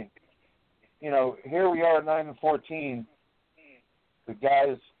say, here we are at 9-14. The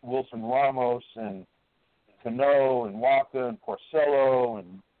guys, Wilson Ramos and Cano and Waka and Porcello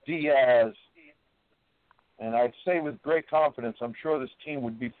and Diaz. And I'd say with great confidence, I'm sure this team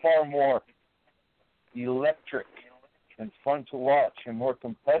would be far more electric and fun to watch and more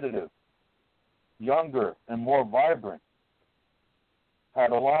competitive, younger and more vibrant.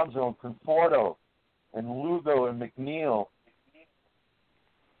 Had Alonso and Conforto and Lugo and McNeil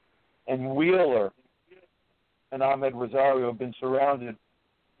and Wheeler and Ahmed Rosario been surrounded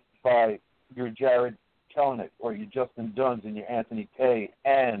by your Jared Kelenic or your Justin Duns and your Anthony Kay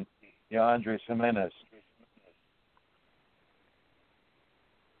and your Andres Jimenez.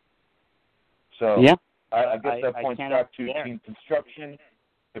 So yeah. I guess that points back to team construction,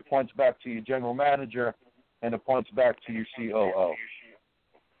 it points back to your general manager, and it points back to your COO.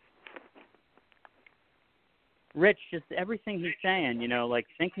 Rich, just everything he's saying, like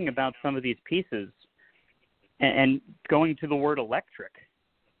thinking about some of these pieces and going to the word electric.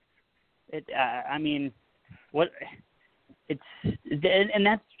 And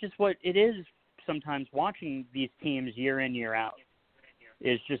that's just what it is sometimes watching these teams year in, year out,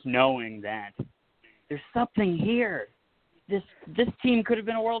 is just knowing that there's something here. This team could have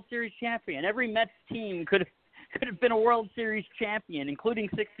been a World Series champion. Every Mets team could have been a World Series champion, including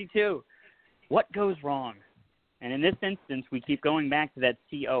 62. What goes wrong? And in this instance, we keep going back to that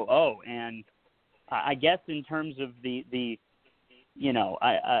COO. And I guess in terms of the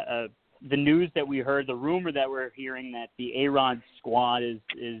news that we heard, the rumor that we're hearing that the Arod squad is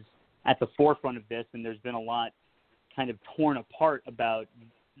at the forefront of this, and there's been a lot kind of torn apart about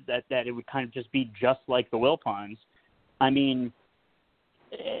that it would kind of just be just like the Wilpons. I mean,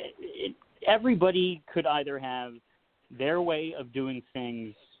 everybody could either have their way of doing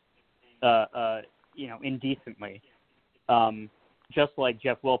things, indecently, just like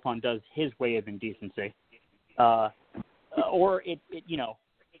Jeff Wilpon does his way of indecency, or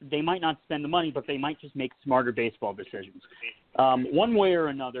they might not spend the money, but they might just make smarter baseball decisions. One way or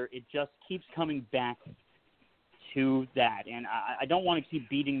another, it just keeps coming back to that, and I don't want to keep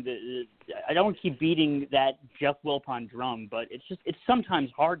beating that Jeff Wilpon drum, but it's sometimes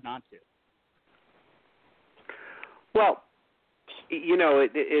hard not to. Well,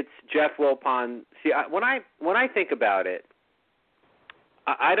 it's Jeff Wilpon. See, when I think about it,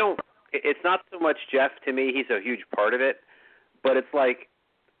 I don't. It's not so much Jeff to me. He's a huge part of it, but it's like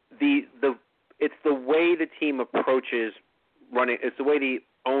it's the way the team approaches running. It's the way the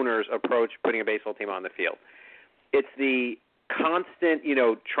owners approach putting a baseball team on the field. It's the constant,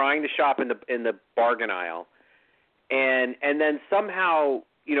 trying to shop in the bargain aisle, and then somehow,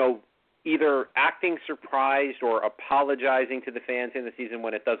 either acting surprised or apologizing to the fans in the season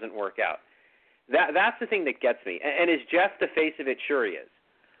when it doesn't work out. That's the thing that gets me. And is Jeff the face of it? Sure he is.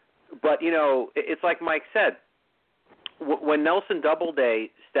 But, it's like Mike said, when Nelson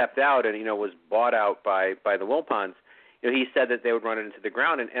Doubleday stepped out and, was bought out by the Wilpons, he said that they would run it into the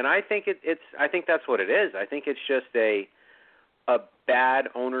ground. And I think I think that's what it is. I think it's just a bad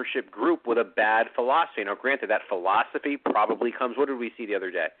ownership group with a bad philosophy. Now, granted, that philosophy probably comes, what did we see the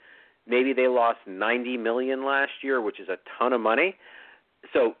other day? Maybe they lost $90 million last year, which is a ton of money.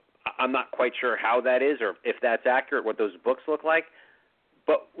 So I'm not quite sure how that is or if that's accurate, what those books look like.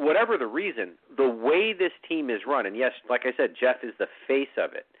 But whatever the reason, the way this team is run, and yes, like I said, Jeff is the face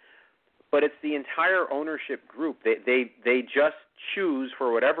of it, but it's the entire ownership group. They just choose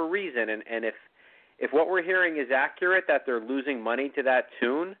for whatever reason, and if what we're hearing is accurate, that they're losing money to that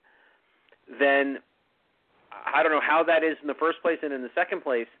tune, then I don't know how that is in the first place, and in the second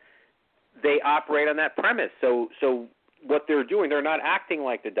place, they operate on that premise. So what they're doing, they're not acting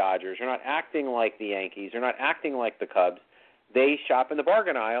like the Dodgers, they're not acting like the Yankees, they're not acting like the Cubs. They shop in the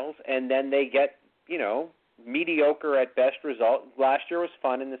bargain aisles, and then they get, mediocre at best result. Last year was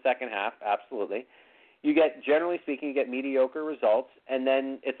fun in the second half, absolutely. You get, generally speaking, you get mediocre results, and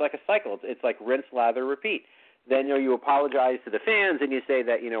then it's like a cycle. It's like rinse, lather, repeat. Then you apologize to the fans, and you say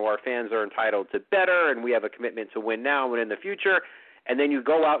that our fans are entitled to better, and we have a commitment to win now and in the future. And then you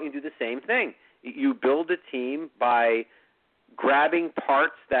go out and you do the same thing. You build a team by grabbing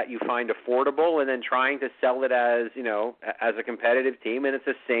parts that you find affordable and then trying to sell it as a competitive team. And it's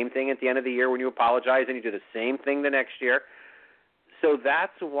the same thing at the end of the year when you apologize, and you do the same thing the next year. So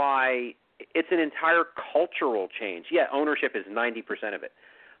that's why it's an entire cultural change. Yeah, ownership is 90% of it.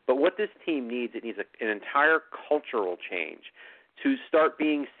 But what this team needs, it needs an entire cultural change to start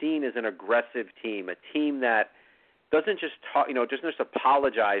being seen as an aggressive team, a team that doesn't just talk, just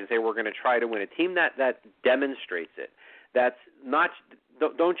apologize and say we're going to try to win. A team that demonstrates it. That's not,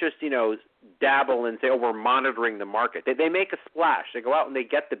 don't just, dabble and say, oh, we're monitoring the market. They make a splash. They go out and they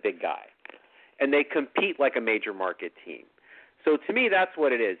get the big guy. And they compete like a major market team. So to me, that's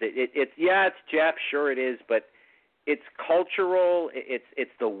what it is. It's Jeff, sure it is, but it's cultural.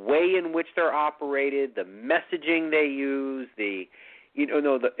 It's the way in which they're operated, the messaging they use,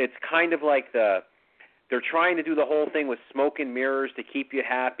 it's kind of like they're trying to do the whole thing with smoke and mirrors to keep you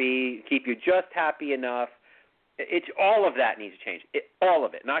happy, keep you just happy enough. It's all of that needs to change. All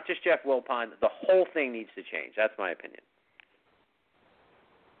of it, not just Jeff Wilpon. The whole thing needs to change. That's my opinion.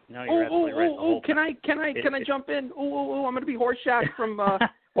 No, you're absolutely right. Can I jump in? I'm going to be Horseshack from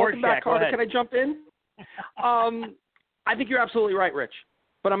Welcome Back, Carter. Can I jump in? I think you're absolutely right, Rich.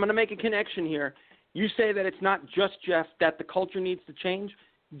 But I'm going to make a connection here. You say that it's not just Jeff, that the culture needs to change.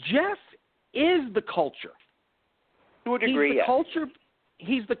 Jeff is the culture. To a degree, he's the culture.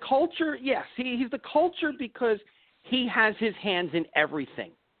 He's the culture, yes. He's the culture because he has his hands in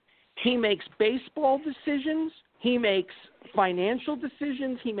everything. He makes baseball decisions. He makes financial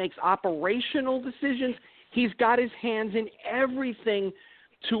decisions. He makes operational decisions. He's got his hands in everything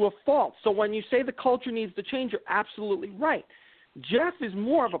to a fault. So when you say the culture needs to change, you're absolutely right. Jeff is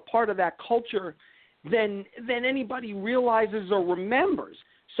more of a part of that culture than anybody realizes or remembers.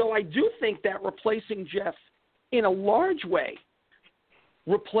 So I do think that replacing Jeff in a large way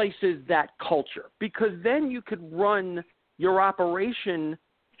replaces that culture, because then you could run your operation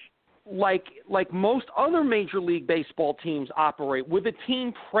like most other Major League Baseball teams operate, with a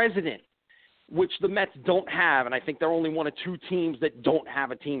team president, which the Mets don't have, and I think they're only one of two teams that don't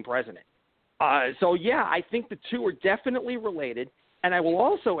have a team president. So, yeah, I think the two are definitely related, and I will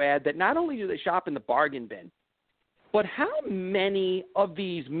also add that not only do they shop in the bargain bin, but how many of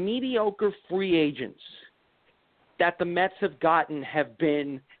these mediocre free agents that the Mets have gotten have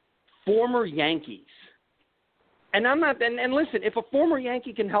been former Yankees. And I'm not, and listen, if a former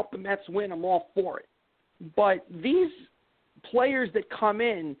Yankee can help the Mets win, I'm all for it. But these players that come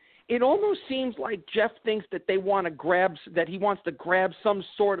in, it almost seems like Jeff thinks that he wants to grab some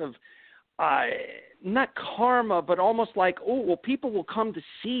sort of, not karma, but almost like, people will come to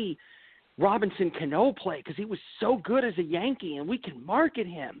see Robinson Cano play because he was so good as a Yankee and we can market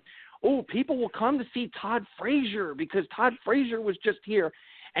him. People will come to see Todd Frazier because Todd Frazier was just here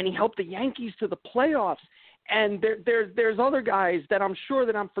and he helped the Yankees to the playoffs. And there's other guys that I'm sure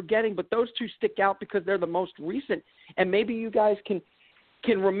that I'm forgetting, but those two stick out because they're the most recent. And maybe you guys can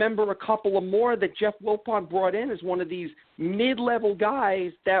remember a couple of more that Jeff Wilpon brought in as one of these mid-level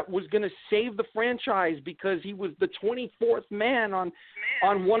guys that was going to save the franchise because he was the 24th man on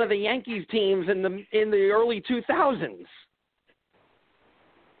one of the Yankees teams in the early 2000s.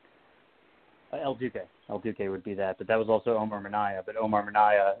 El Duque would be that, but that was also Omar Minaya. But Omar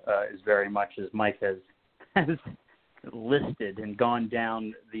Minaya is very much, as Mike has listed and gone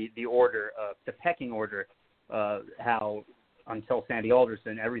down the order, the pecking order, how until Sandy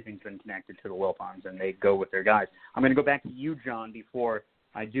Alderson, everything's been connected to the Wilpons, and they go with their guys. I'm going to go back to you, John, before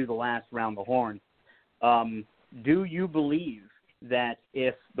I do the last round the horn. Do you believe that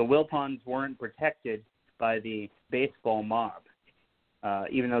if the Wilpons weren't protected by the baseball mob,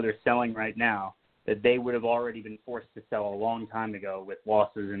 even though they're selling right now, that they would have already been forced to sell a long time ago with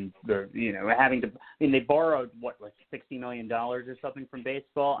losses and having to. I mean, they borrowed like $60 million or something from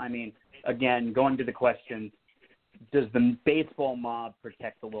baseball. I mean, again, going to the question, does the baseball mob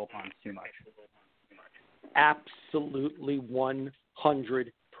protect the Wilpons too much? Absolutely 100%.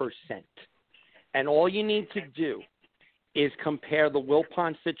 And all you need to do is compare the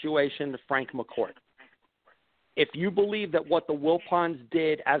Wilpons situation to Frank McCourt. If you believe that what the Wilpons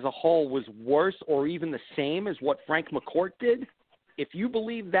did as a whole was worse or even the same as what Frank McCourt did, if you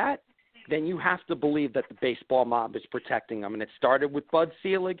believe that, then you have to believe that the baseball mob is protecting them. And it started with Bud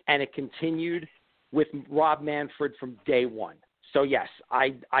Selig, and it continued with Rob Manfred from day one. So, yes,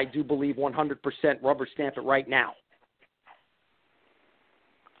 I do believe 100%, rubber stamp it right now.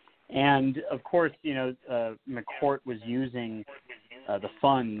 And, of course, McCourt was using the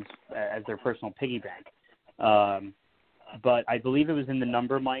funds as their personal piggy bank. But I believe it was in the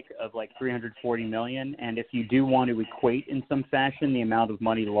number, Mike, of like $340 million. And if you do want to equate in some fashion the amount of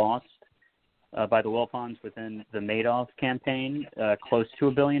money lost by the Wilpons within the Madoff campaign, close to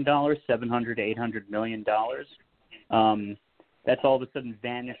 $1 billion, $700 to $800 million, that's all of a sudden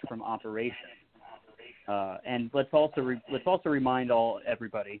vanished from operation. And let's also remind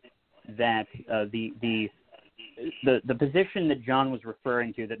everybody that the position that John was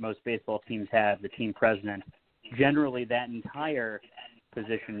referring to that most baseball teams have, the team president, generally that entire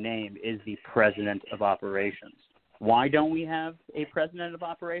position name is the president of operations. Why don't we have a president of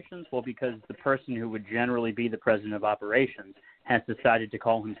operations? Well, because the person who would generally be the president of operations has decided to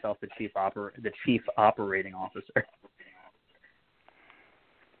call himself the chief operating officer.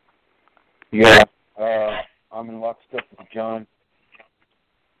 Yeah, I'm in lockstep with John.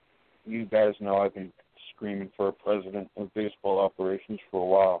 You guys know I've been screaming for a president of baseball operations for a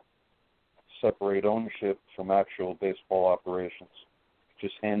while. Separate ownership from actual baseball operations.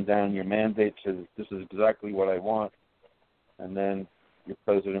 Just hand down your mandate, says this is exactly what I want, and then your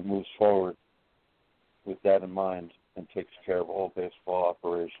president moves forward with that in mind and takes care of all baseball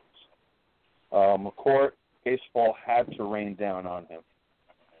operations. McCourt, baseball had to rain down on him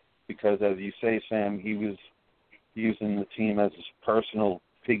because, as you say, Sam, he was using the team as his personal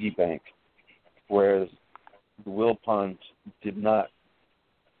piggy bank, whereas the Wilpons did not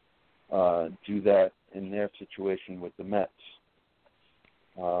do that in their situation with the Mets.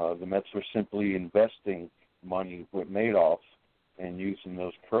 The Mets were simply investing money with Madoff and using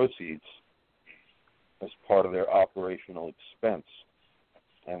those proceeds as part of their operational expense.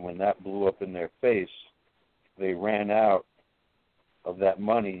 And when that blew up in their face, they ran out of that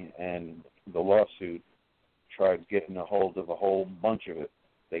money, and the lawsuit tried getting a hold of a whole bunch of it.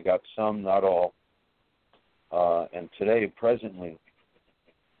 They got some, not all. And today, presently,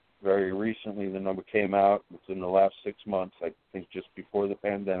 very recently, the number came out within the last 6 months, I think just before the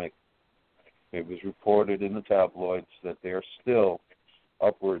pandemic. It was reported in the tabloids that they're still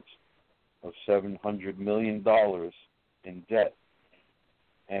upwards of $700 million in debt.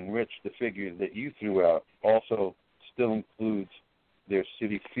 And, Rich, the figure that you threw out also still includes their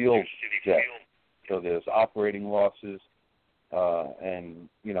Citi Field debt. So there's operating losses, and,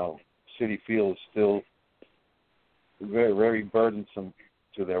 Citi Field is still very, very burdensome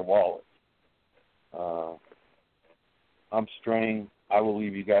to their wallet. I'm straying. I will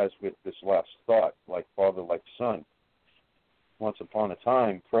leave you guys with this last thought, like father, like son. Once upon a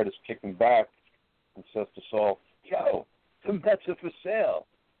time, Fred is kicking back and says to Saul, yo, the Mets are for sale.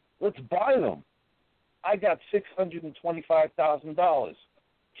 Let's buy them. I got $625,000.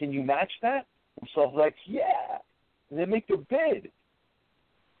 Can you match that? And Saul's like, yeah. And they make a bid.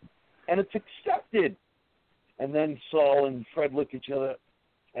 And it's accepted. And then Saul and Fred look at each other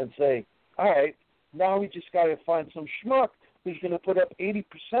and say, all right, now we just got to find some schmuck who's going to put up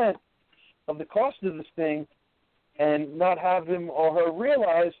 80% of the cost of this thing and not have him or her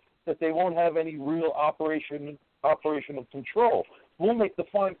realize that they won't have any real operational control. We'll make the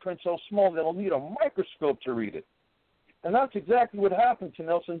fine print so small they'll need a microscope to read it. And that's exactly what happened to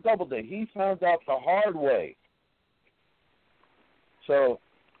Nelson Doubleday. He found out the hard way. So,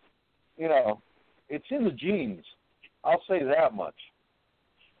 it's in the genes. I'll say that much.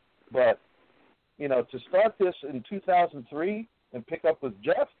 But, to start this in 2003 and pick up with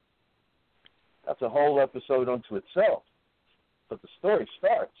Jeff, that's a whole episode unto itself. But the story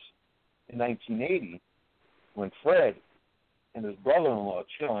starts in 1980 when Fred and his brother-in-law are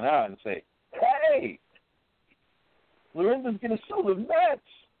chilling out and say, hey, Lorinda's going to sell the Mets.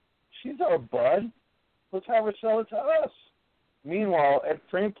 She's our bud. Let's have her sell it to us. Meanwhile, Ed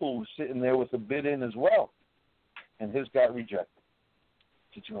Kranepool was sitting there with a bid in as well, and his got rejected.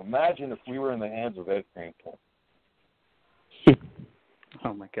 Could you imagine if we were in the hands of Ed Kranepool?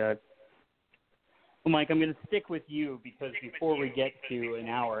 Oh, my God. Well, Mike, I'm going to stick with you because before we get to an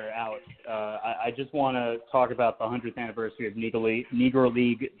hour out, I just want to talk about the 100th anniversary of Negro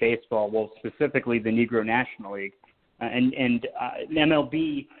League Baseball, well, specifically the Negro National League. And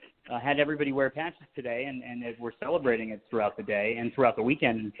MLB had everybody wear patches today, and we're celebrating it throughout the day and throughout the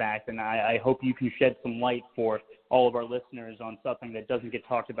weekend, in fact. And I hope you can shed some light for all of our listeners on something that doesn't get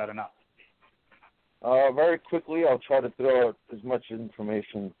talked about enough. Very quickly, I'll try to throw out as much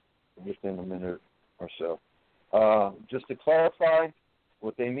information within a minute or so. Just to clarify,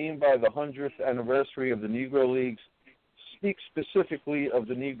 what they mean by the 100th anniversary of the Negro Leagues speaks specifically of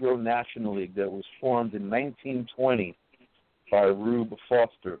the Negro National League that was formed in 1920 by Rube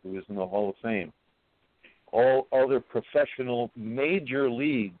Foster, who is in the Hall of Fame. All other professional major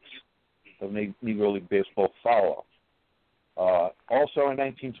leagues of Negro League Baseball follow. Also in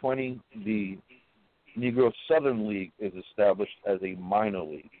 1920, the Negro Southern League is established as a minor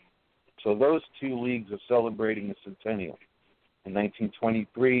league. So those two leagues are celebrating the centennial. In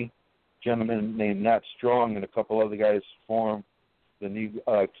 1923, a gentleman named Nat Strong and a couple other guys formed the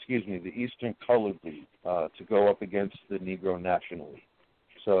Eastern Colored League to go up against the Negro National League.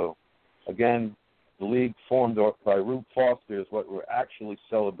 So, again, the league formed by Rube Foster is what we're actually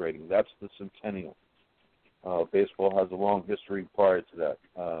celebrating. That's the centennial. Baseball has a long history prior to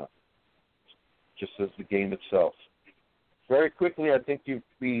that, just as the game itself. Very quickly, I think you'd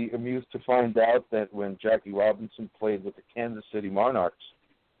be amused to find out that when Jackie Robinson played with the Kansas City Monarchs,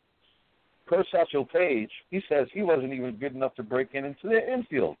 per Satchel Paige, he says he wasn't even good enough to break into the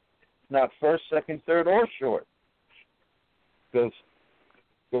infield. Not first, second, third, or short. Because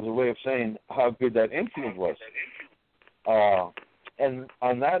there's a way of saying how good that infield was. And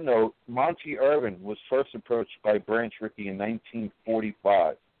on that note, Monty Irvin was first approached by Branch Rickey in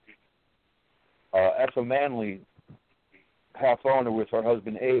 1945. Effa Manley, half-owner with her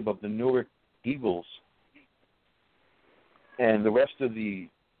husband Abe of the Newark Eagles, and the rest of the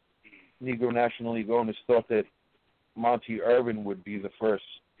Negro National League owners thought that Monty Irvin would be the first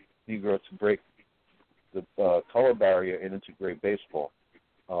Negro to break the color barrier and integrate baseball.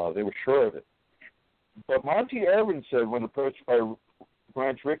 They were sure of it. But Monty Irvin said when approached by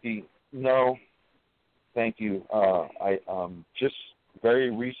Branch Rickey, no, thank you. I'm just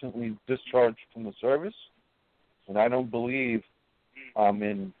very recently discharged from the service, and I don't believe I'm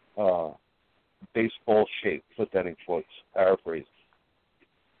in baseball shape. Put that in quotes, paraphrase.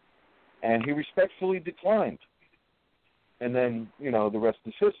 And he respectfully declined. And then, the rest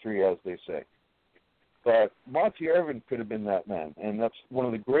is history, as they say. But Monty Irvin could have been that man, and that's one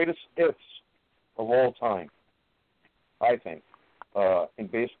of the greatest ifs of all time, I think, in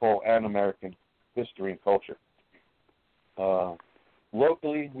baseball and American history and culture.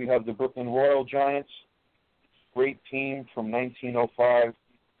 Locally, we have the Brooklyn Royal Giants, great team from 1905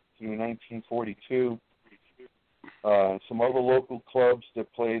 through 1942. Some other local clubs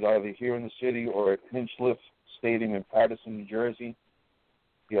that played either here in the city or at Hinchliffe Stadium in Paterson, New Jersey.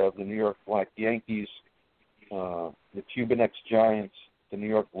 You have the New York Black Yankees, the Cuban X Giants, the New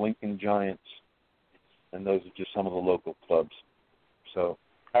York Lincoln Giants, and those are just some of the local clubs. So,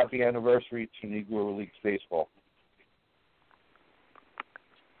 happy anniversary to Negro League Baseball.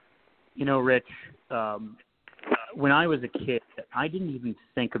 Rich, when I was a kid, I didn't even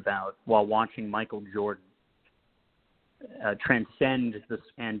think about, while watching Michael Jordan transcend this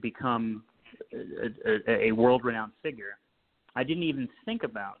and become a world-renowned figure, I didn't even think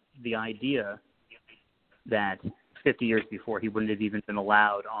about the idea that 50 years before he wouldn't have even been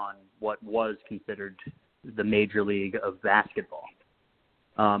allowed on what was considered the major league of basketball.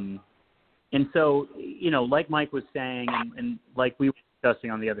 And so, like Mike was saying, and like we were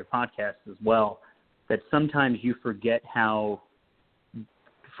discussing on the other podcasts as well, that sometimes you forget how,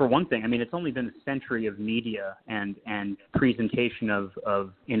 for one thing, it's only been a century of media and presentation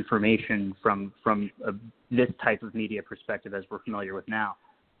of information from this type of media perspective as we're familiar with now,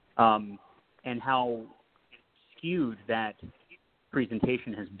 and how skewed that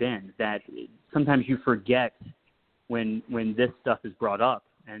presentation has been, that sometimes you forget when this stuff is brought up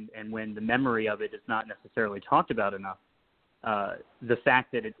and when the memory of it is not necessarily talked about enough. The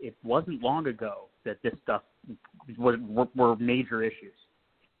fact that it wasn't long ago that this stuff were major issues,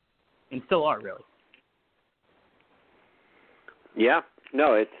 and still are, really. Yeah,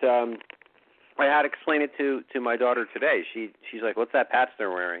 no, it's. I had to explain it to my daughter today. She's like, "What's that patch they're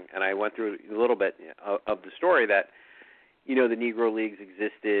wearing?" And I went through a little bit of the story that, the Negro Leagues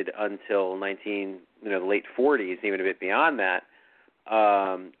existed until the late 40s, even a bit beyond that.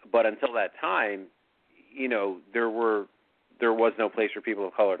 But until that time, there was no place for people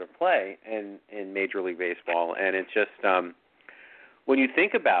of color to play in Major League Baseball, and it's just when you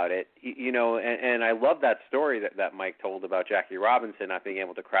think about it, and I love that story that Mike told about Jackie Robinson not being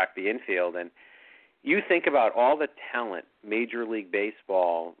able to crack the infield. And you think about all the talent Major League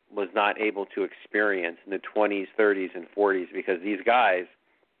Baseball was not able to experience in the 20s, 30s, and 40s because these guys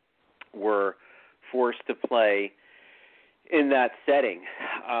were forced to play in that setting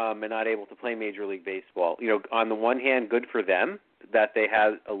and not able to play Major League Baseball. On the one hand, good for them that they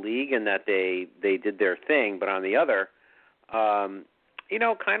had a league and that they did their thing, but on the other, kind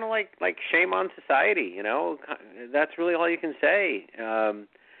of like shame on society. That's really all you can say.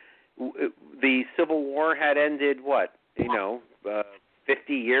 The Civil War had ended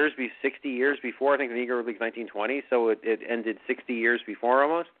 60 years before. I think the Negro League's 1920, so it ended 60 years before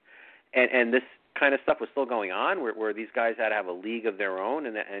almost. And this kind of stuff was still going on, where these guys had to have a league of their own,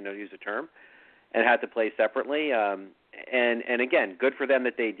 and I'll use the term, and had to play separately. And again, good for them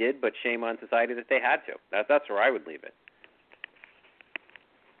that they did, but shame on society that they had to. That's where I would leave it.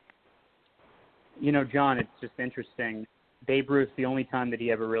 John, it's just interesting. Babe Ruth, the only time that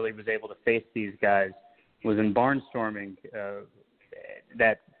he ever really was able to face these guys was in barnstorming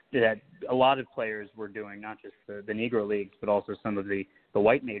that a lot of players were doing, not just the Negro Leagues, but also some of the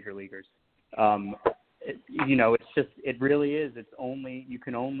white major leaguers. It really is. You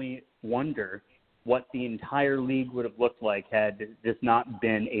can only wonder what the entire league would have looked like had this not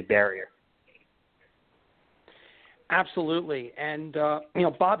been a barrier. Absolutely. And,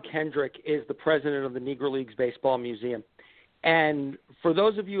 Bob Kendrick is the president of the Negro Leagues Baseball Museum. And for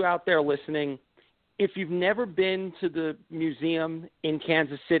those of you out there listening, if you've never been to the museum in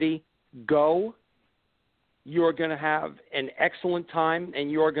Kansas City, go. You're going to have an excellent time,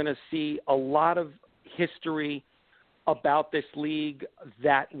 and you're going to see a lot of history about this league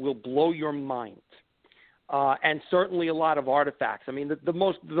that will blow your mind. And certainly a lot of artifacts. I mean, the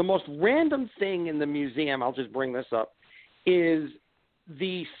most random thing in the museum, I'll just bring this up, is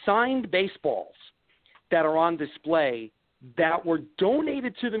the signed baseballs that are on display that were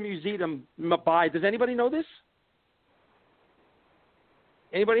donated to the museum by, does anybody know this?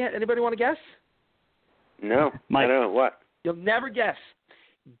 Anybody want to guess? No, Mike. I don't know. What? You'll never guess.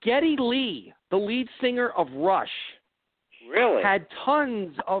 Geddy Lee, the lead singer of Rush, really had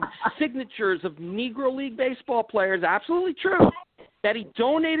tons of signatures of Negro League baseball players, absolutely true, that he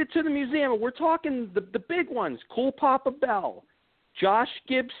donated to the museum. We're talking the big ones, Cool Papa Bell, Josh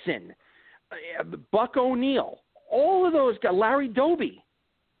Gibson, Buck O'Neill, all of those guys, Larry Doby,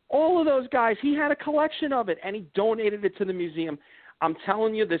 all of those guys, he had a collection of it, and he donated it to the museum. I'm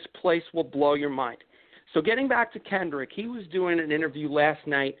telling you, this place will blow your mind. So getting back to Kendrick, he was doing an interview last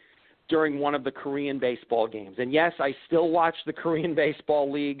night during one of the Korean baseball games. And, yes, I still watch the Korean Baseball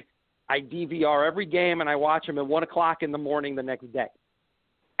League. I DVR every game, and I watch them at 1 o'clock in the morning the next day.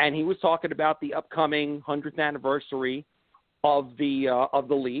 And he was talking about the upcoming 100th anniversary of the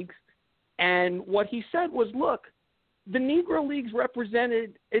league. And what he said was, look, the Negro Leagues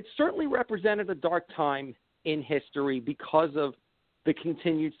certainly represented a dark time in history because of the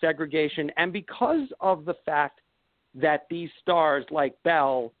continued segregation and because of the fact that these stars like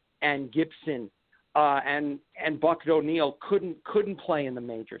Bell and Gibson and Buck O'Neill couldn't play in the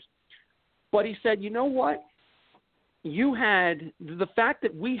majors. But he said, you know what? You had the fact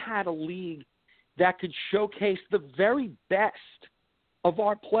that we had a league that could showcase the very best of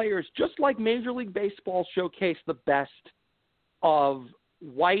our players, just like Major League Baseball showcased the best of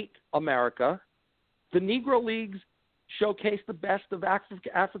white America. The Negro Leagues showcased the best of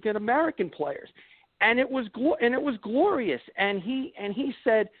African American players, and it was glorious. And he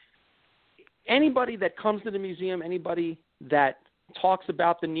said, anybody that comes to the museum, anybody that talks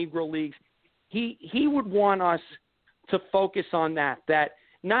about the Negro Leagues, he would want us to focus on that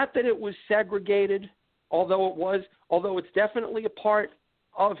not that it was segregated, although it's definitely a part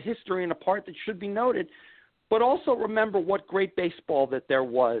of history and a part that should be noted, but also remember what great baseball that there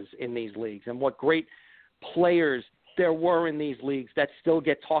was in these leagues and what great players there were in these leagues that still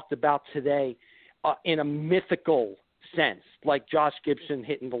get talked about today in a mythical sense, like Josh Gibson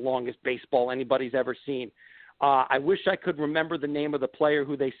hitting the longest baseball anybody's ever seen. I wish I could remember the name of the player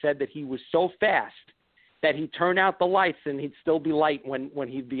who they said that he was so fast that he'd turn out the lights and he'd still be light when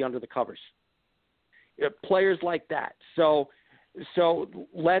he'd be under the covers. Players like that. So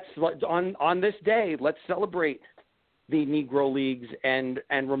let's on this day, let's celebrate the Negro Leagues and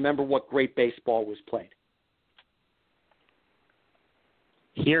remember what great baseball was played.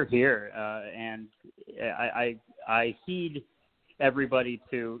 Hear, hear, and I heed everybody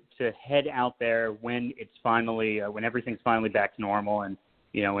to head out there when it's finally when everything's finally back to normal and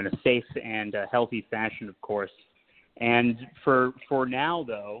in a safe and healthy fashion, of course. And for now,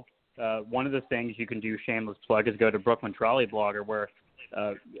 though, one of the things you can do, shameless plug, is go to Brooklyn Trolley Blogger, where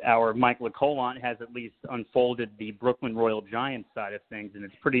our Mike LaColant has at least unfolded the Brooklyn Royal Giants side of things, and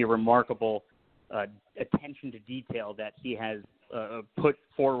it's pretty remarkable attention to detail that he has put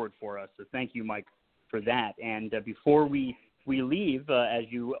forward for us. So thank you, Mike, for that. And before we leave, as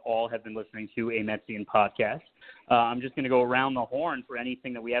you all have been listening to a Metsian podcast, I'm just going to go around the horn for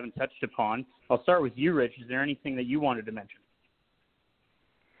anything that we haven't touched upon. I'll start with you, Rich. Is there anything that you wanted to mention?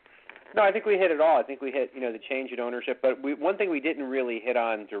 No, I think we hit it all. I think we hit, the change in ownership. But one thing we didn't really hit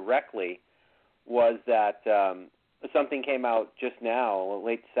on directly was that something came out just now,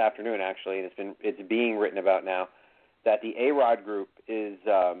 late this afternoon actually, and it's being written about now, that the Arod group is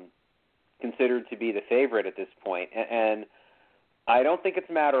considered to be the favorite at this point. And I don't think it's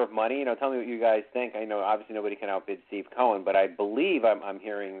a matter of money. Tell me what you guys think. I know obviously nobody can outbid Steve Cohen, but I believe I'm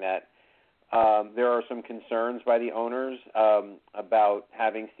hearing that there are some concerns by the owners about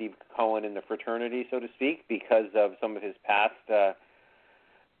having Steve Cohen in the fraternity, so to speak, because of some of his past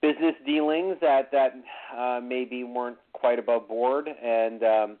business dealings that maybe weren't quite above board. And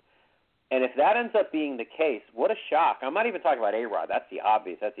if that ends up being the case, what a shock. I'm not even talking about Arod. That's the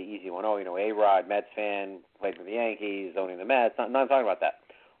obvious. That's the easy one. Arod, Mets fan, played for the Yankees, owning the Mets. I'm not talking about that.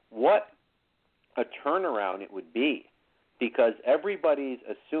 What a turnaround it would be, because everybody's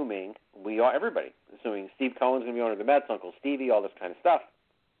assuming, everybody's assuming Steve Cohen's going to be owner of the Mets, Uncle Stevie, all this kind of stuff.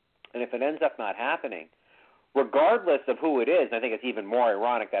 And if it ends up not happening, regardless of who it is, and I think it's even more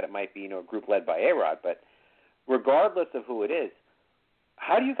ironic that it might be, a group led by Arod, but regardless of who it is,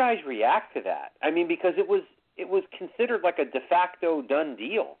 how do you guys react to that? I mean, because it was considered like a de facto done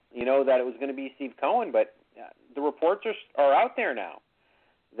deal, that it was going to be Steve Cohen, but the reports are out there now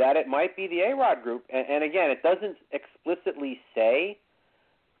that it might be the Arod group. And again, it doesn't explicitly say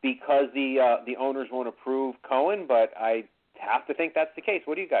because the owners won't approve Cohen, but I have to think that's the case.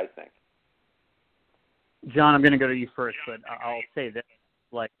 What do you guys think? John, I'm going to go to you first, but I'll say this.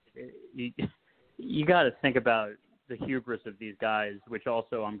 You got to think about the hubris of these guys, which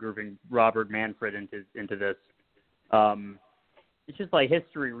also I'm grouping Robert Manfred into this. It's just like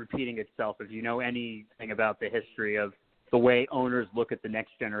history repeating itself, if you know anything about the history of the way owners look at the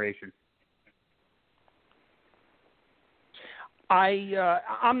next generation.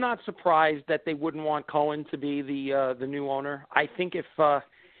 I'm not surprised that they wouldn't want Cohen to be the new owner. I think if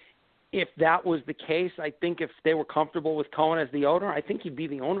that was the case, I think if they were comfortable with Cohen as the owner, I think he'd be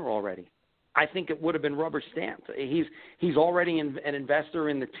the owner already. I think it would have been rubber stamped. He's already an investor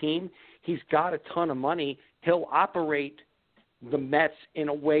in the team. He's got a ton of money. He'll operate the Mets in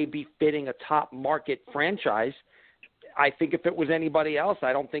a way befitting a top market franchise. I think if it was anybody else,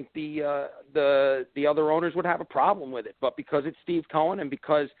 I don't think the other owners would have a problem with it. But because it's Steve Cohen and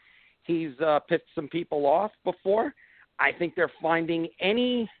because he's pissed some people off before, I think they're finding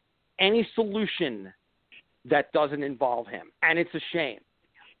any solution that doesn't involve him, and it's a shame.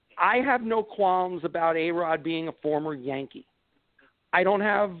 I have no qualms about Arod being a former Yankee. I don't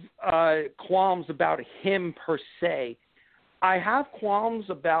have qualms about him per se. I have qualms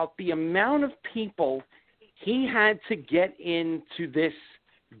about the amount of people he had to get into this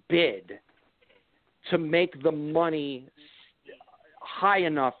bid to make the money high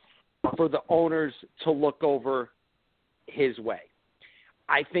enough for the owners to look over his way.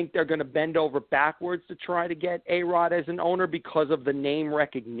 I think they're going to bend over backwards to try to get Arod as an owner because of the name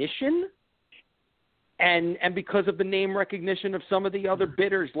recognition and because of the name recognition of some of the other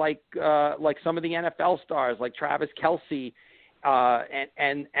bidders, like some of the NFL stars, like Travis Kelce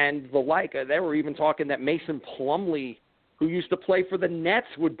and the like. They were even talking that Mason Plumlee, who used to play for the Nets,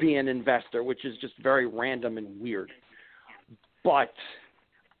 would be an investor, which is just very random and weird. But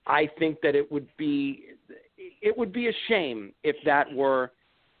I think that it would be a shame if that were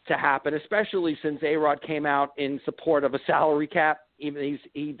to happen, especially since Arod came out in support of a salary cap. Even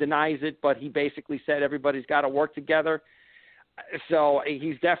he denies it, but he basically said everybody's got to work together. So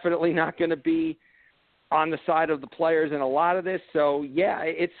he's definitely not going to be on the side of the players in a lot of this. So, yeah,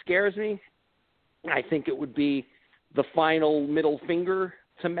 it scares me. I think it would be the final middle finger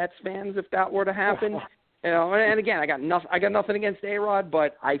to Mets fans if that were to happen. And again, I got nothing against Arod,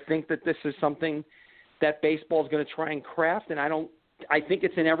 but I think that this is something that baseball is going to try and craft, and I think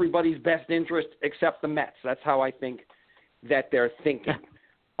it's in everybody's best interest except the Mets. That's how I think that they're thinking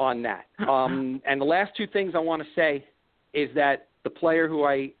on that. And the last two things I want to say is that the player who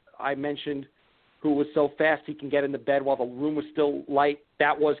I mentioned, who was so fast he can get in the bed while the room was still light,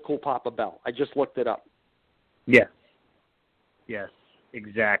 that was Cool Papa Bell. I just looked it up. Yes,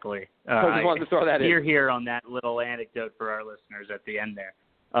 exactly. I just wanted to throw that in. Here on that little anecdote for our listeners at the end there.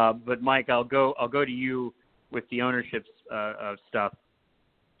 But Mike, I'll go to you with the ownership stuff.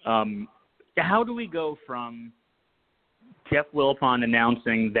 How do we go from Jeff Wilpon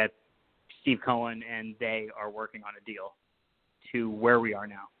announcing that Steve Cohen and they are working on a deal to where we are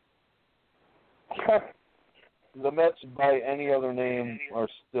now? The Mets, by any other name, are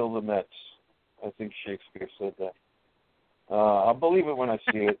still the Mets. I think Shakespeare said that. I'll believe it when I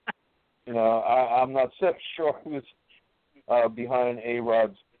see it. I'm not so sure who's behind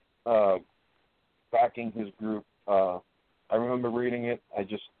Arod's backing his group. I remember reading it. I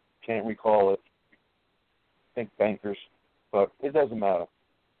just can't recall it. I think bankers, but it doesn't matter.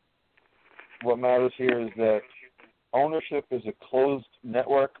 What matters here is that ownership is a closed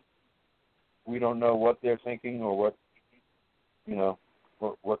network. We don't know what they're thinking or what's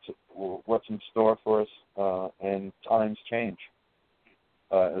in store for us, and times change,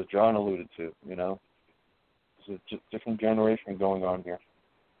 as John alluded to. It's a different generation going on here.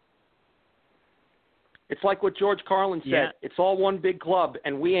 It's like what George Carlin said. Yeah. It's all one big club,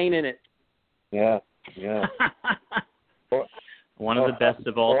 and we ain't in it. Yeah. One of the best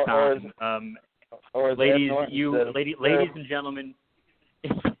of all time. Ladies and gentlemen.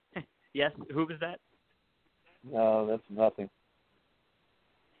 Yes, who was that? No, that's nothing.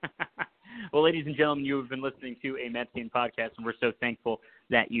 Well, ladies and gentlemen, you have been listening to a Metsian podcast, and we're so thankful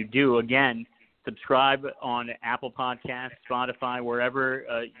that you do. Again, subscribe on Apple Podcasts, Spotify,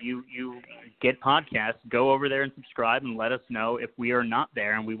 wherever you get podcasts. Go over there and subscribe and let us know if we are not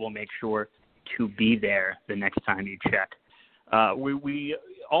there, and we will make sure to be there the next time you check. We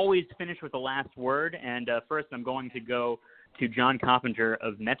always finish with the last word, and first I'm going to go to John Coppinger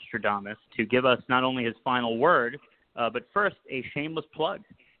of Metstradamus to give us not only his final word, but first a shameless plug.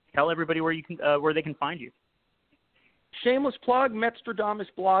 Tell everybody where they can find you. Shameless plug,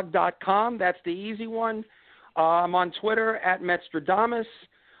 MetstradamusBlog.com. That's the easy one. I'm on Twitter at Metstradamus.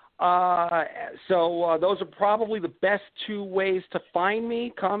 So those are probably the best two ways to find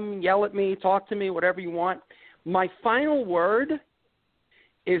me. Come yell at me, talk to me, whatever you want. My final word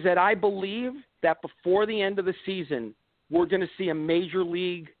is that I believe that before the end of the season, we're going to see a major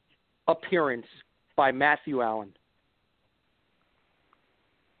league appearance by Matthew Allen.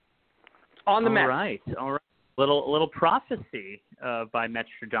 On the Mets. All right. Little prophecy by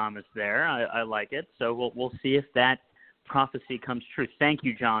Metstradamus there. I like it. So we'll see if that prophecy comes true. Thank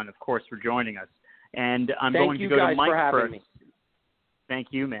you, John, of course, for joining us. And I'm going to go to Mike first. Me. Thank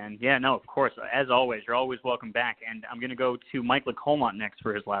you, man. Yeah, no, of course. As always, you're always welcome back. And I'm going to go to Mike LeCoulmont next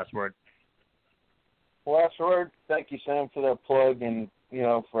for his last word. Last word. Thank you, Sam, for that plug, and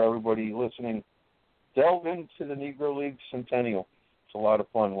for everybody listening. Delve into the Negro League Centennial. It's a lot of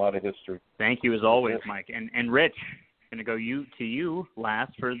fun, a lot of history. Thank you as always, Mike. And Rich, I'm going to go to you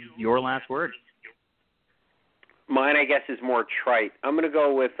last for your last word. Mine, I guess, is more trite. I'm going to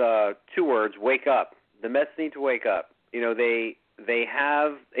go with 2 words: wake up. The Mets need to wake up. They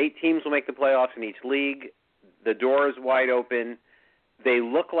have 8 teams will make the playoffs in each league. The door is wide open. They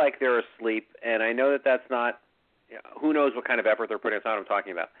look like they're asleep, and I know that that's not. Who knows what kind of effort they're putting? That's not what I'm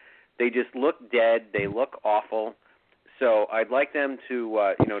talking about. They just look dead. They look awful. So I'd like them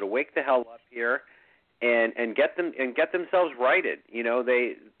to to wake the hell up here, and get themselves righted.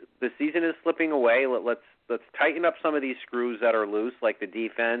 The season is slipping away. Let's tighten up some of these screws that are loose, like the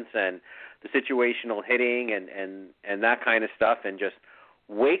defense and the situational hitting and that kind of stuff, and just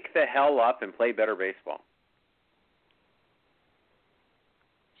wake the hell up and play better baseball.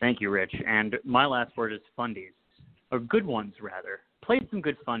 Thank you, Rich. And my last word is fundies, or good ones rather. Play some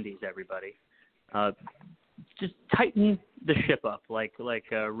good fundies, everybody. Just tighten the ship up, like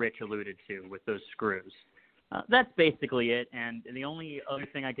Rich alluded to with those screws. That's basically it. And the only other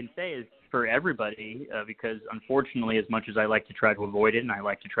thing I can say is for everybody, because unfortunately, as much as I like to try to avoid it, and I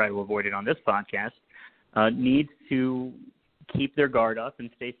like to try to avoid it on this podcast, needs to keep their guard up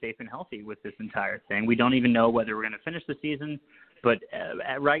and stay safe and healthy with this entire thing. We don't even know whether we're going to finish the season, but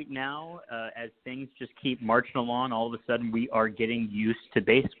right now, as things just keep marching along, all of a sudden we are getting used to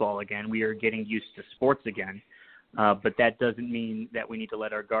baseball again. We are getting used to sports again. But that doesn't mean that we need to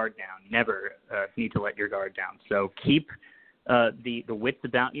let our guard down. Never need to let your guard down. So keep the wits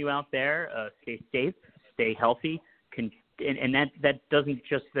about you out there. Stay safe, stay healthy. And that's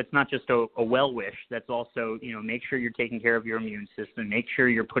not just a well wish. That's also, make sure you're taking care of your immune system. Make sure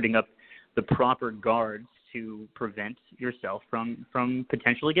you're putting up the proper guards to prevent yourself from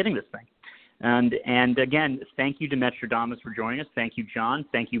potentially getting this thing. And again, thank you to Metstradamus for joining us. Thank you, John.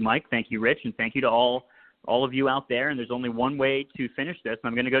 Thank you, Mike. Thank you, Rich. And thank you to all of you out there. And there's only one way to finish this.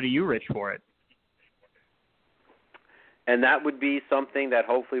 I'm going to go to you, Rich, for it. And that would be something that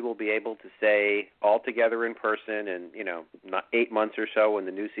hopefully we'll be able to say all together in person in, not 8 months or so when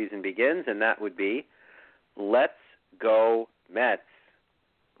the new season begins. And that would be, let's go Mets.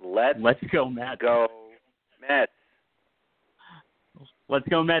 Let's go Mets. Go Mets. Let's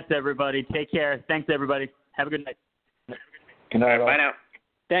go Mets, everybody. Take care. Thanks, everybody. Have a good night. Good night. Bye now.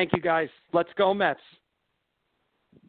 Thank you, guys. Let's go Mets.